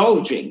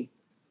overindulging,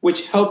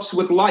 which helps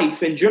with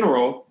life in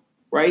general,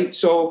 right?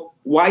 So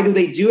why do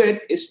they do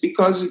it? It's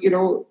because,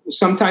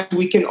 sometimes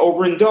we can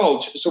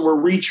overindulge. So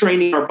we're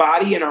retraining our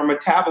body and our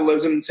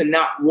metabolism to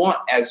not want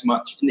as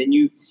much. And then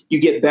you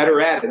get better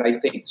at it, I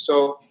think.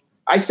 So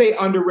I say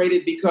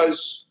underrated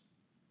because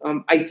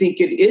I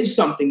think it is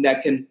something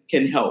that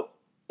can help.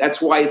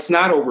 That's why it's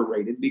not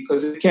overrated,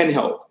 because it can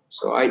help.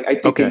 So I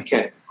think it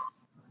can.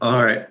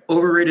 All right.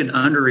 Overrated,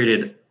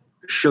 underrated,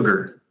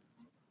 sugar.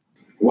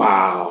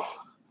 Wow,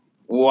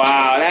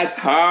 that's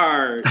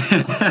hard.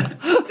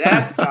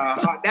 That's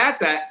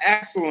an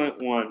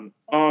excellent one.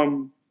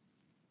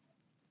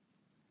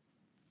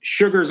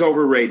 Sugar's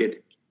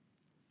overrated.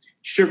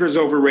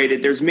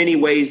 There's many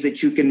ways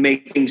that you can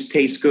make things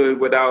taste good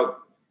without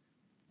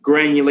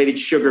granulated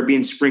sugar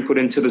being sprinkled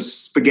into the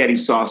spaghetti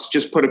sauce.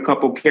 Just put a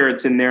couple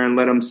carrots in there and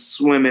let them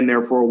swim in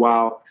there for a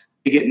while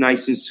to get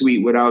nice and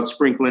sweet without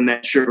sprinkling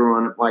that sugar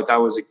on it like I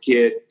was a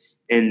kid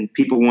and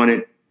people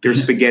wanted their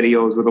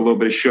SpaghettiOs with a little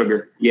bit of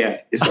sugar.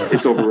 Yeah,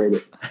 it's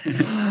overrated.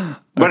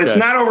 But it's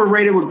not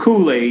overrated with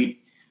Kool-Aid,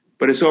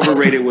 but it's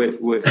overrated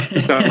with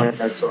stuff like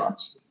that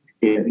sauce.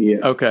 Yeah.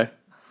 Okay.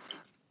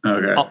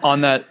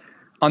 On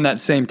that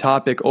same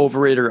topic,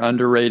 overrated or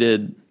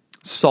underrated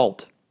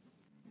salt?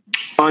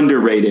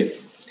 Underrated.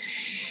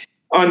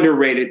 I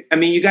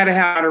mean, you got to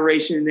have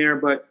moderation in there,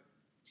 but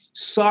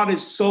salt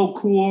is so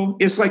cool.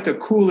 It's like the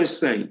coolest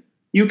thing.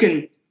 You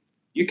can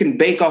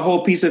bake a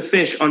whole piece of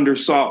fish under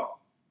salt.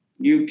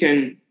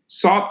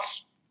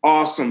 Salt's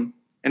awesome.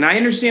 And I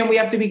understand we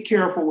have to be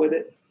careful with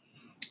it.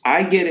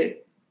 I get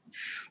it.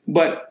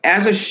 But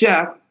as a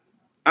chef,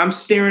 I'm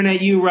staring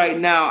at you right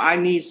now. I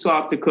need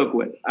salt to cook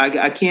with.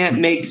 I can't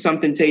make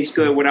something taste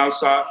good without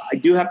salt. I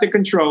do have to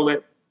control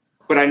it,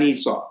 but I need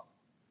salt.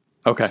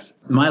 Okay.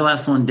 My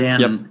last one,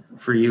 Dan,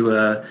 for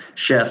you,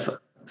 chef,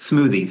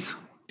 smoothies.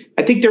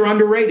 I think they're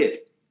underrated.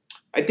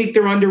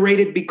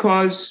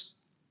 Because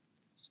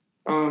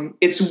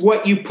it's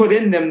what you put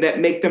in them that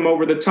make them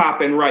over the top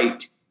and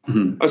right.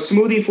 Mm-hmm. A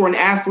smoothie for an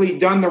athlete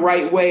done the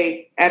right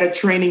way at a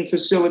training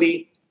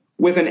facility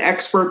with an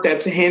expert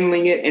that's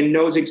handling it and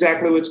knows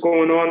exactly what's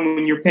going on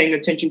when you're paying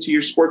attention to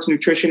your sports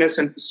nutritionist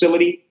and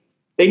facility.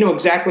 They know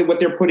exactly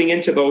what they're putting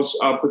into those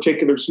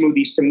particular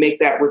smoothies to make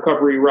that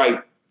recovery right.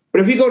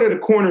 But if you go to the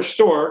corner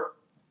store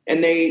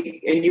and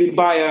you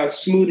buy a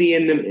smoothie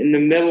in the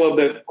middle of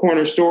the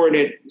corner store and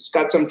it's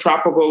got some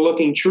tropical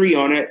looking tree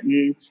on it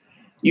and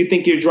you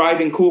think you're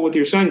driving cool with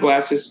your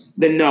sunglasses,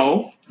 then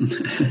no.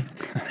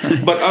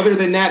 But other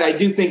than that, I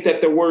do think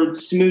that the word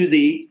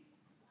smoothie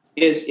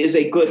is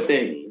a good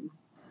thing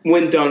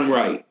when done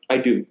right. I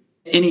do.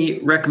 Any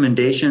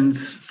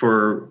recommendations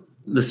for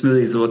the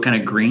smoothies? What kind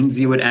of greens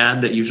you would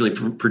add that usually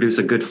produce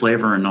a good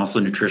flavor and also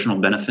nutritional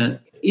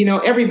benefit?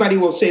 Everybody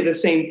will say the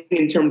same thing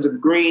in terms of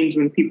greens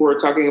when people are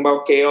talking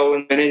about kale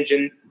and spinach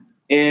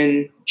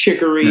and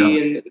chicory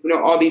and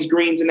all these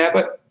greens and that.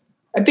 But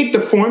I think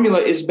the formula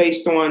is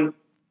based on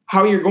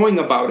how you're going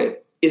about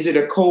it. Is it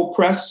a cold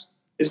press?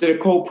 Is it a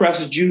cold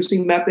press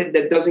juicing method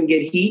that doesn't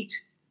get heat?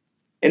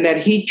 And that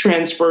heat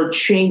transfer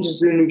changes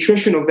the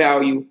nutritional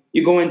value.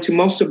 You go into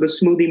most of the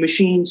smoothie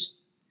machines,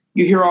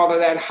 you hear all of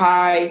that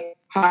high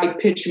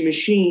pitch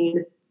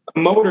machine, a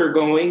motor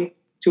going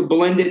to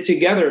blend it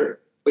together.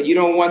 But you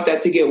don't want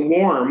that to get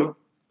warm,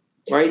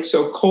 right?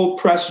 So cold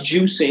press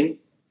juicing,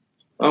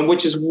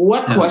 which is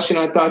what question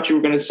I thought you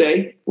were going to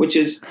say, which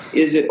is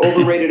it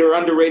overrated or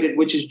underrated,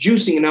 which is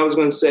juicing. And I was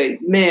going to say,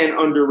 man,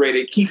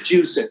 underrated, keep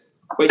juicing.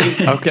 But you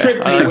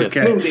tricked me with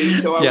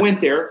smoothies, so I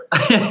went there.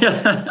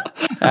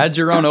 Add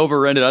your own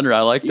overrated under.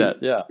 I like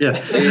that. Yeah.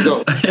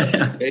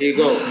 There you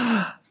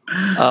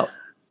go.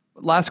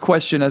 Last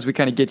question as we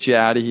kind of get you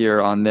out of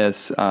here on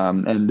this.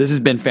 And this has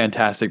been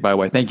fantastic, by the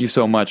way. Thank you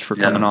so much for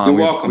coming on.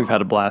 You're welcome. We've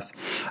had a blast.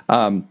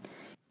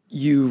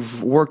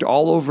 You've worked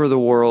all over the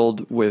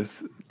world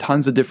with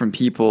tons of different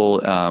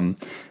people,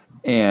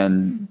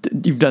 and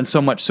you've done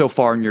so much so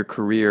far in your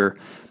career.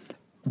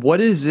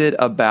 What is it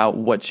about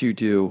what you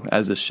do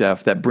as a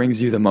chef that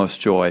brings you the most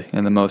joy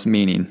and the most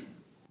meaning?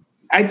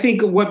 I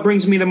think what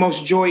brings me the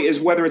most joy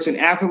is whether it's an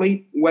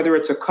athlete, whether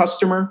it's a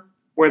customer,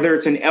 whether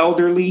it's an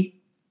elderly,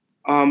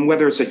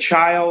 whether it's a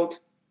child,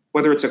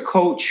 whether it's a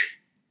coach,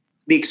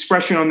 the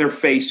expression on their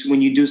face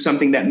when you do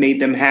something that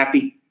made them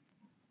happy,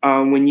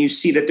 when you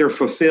see that they're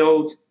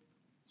fulfilled,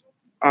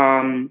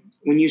 when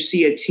you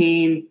see a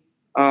team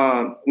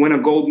win a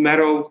gold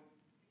medal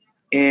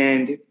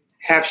and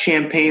have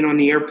champagne on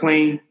the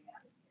airplane,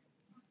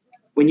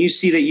 when you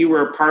see that you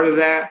were a part of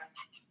that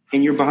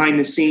and you're behind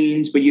the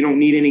scenes, but you don't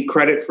need any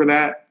credit for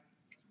that,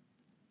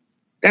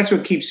 that's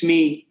what keeps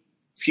me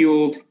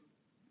fueled,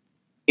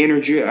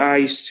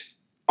 energized,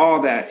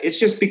 all that. It's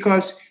just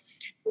because,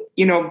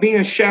 being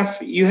a chef,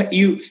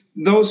 you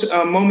those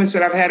moments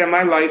that I've had in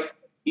my life,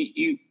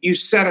 you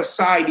set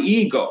aside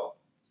ego.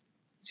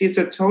 See, it's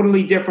a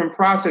totally different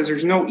process.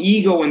 There's no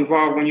ego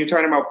involved when you're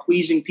talking about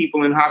pleasing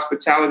people in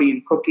hospitality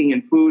and cooking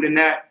and food and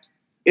that.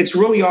 It's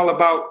really all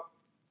about,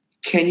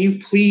 can you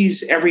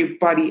please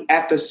everybody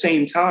at the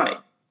same time,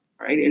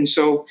 right? And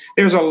so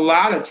there's a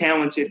lot of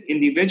talented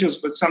individuals,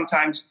 but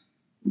sometimes,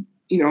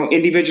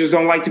 individuals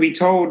don't like to be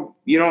told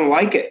you don't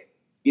like it.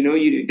 You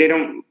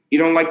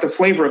don't like the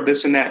flavor of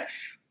this and that.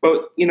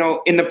 But,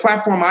 in the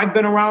platform I've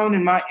been around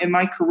in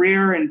my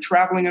career and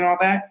traveling and all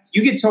that,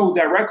 you get told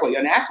directly.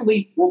 An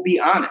athlete will be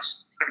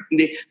honest.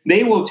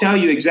 They will tell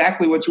you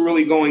exactly what's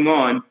really going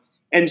on.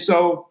 And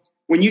so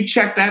when you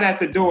check that at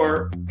the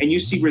door and you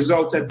see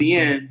results at the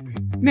end,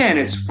 man,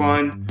 it's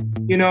fun.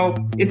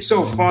 It's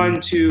so fun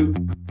to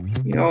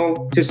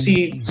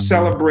see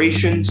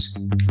celebrations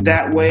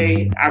that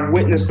way. I've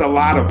witnessed a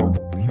lot of them.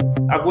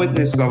 I've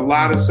witnessed a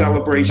lot of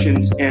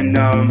celebrations, and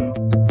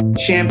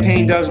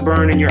champagne does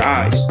burn in your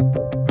eyes.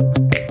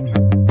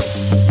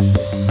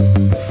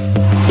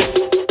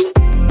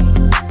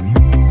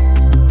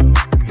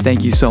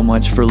 Thank you so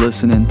much for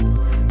listening.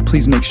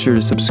 Please make sure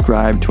to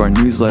subscribe to our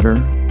newsletter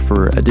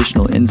for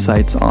additional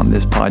insights on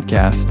this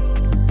podcast.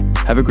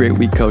 Have a great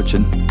week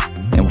coaching,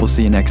 and we'll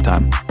see you next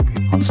time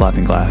on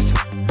Slapping Glass.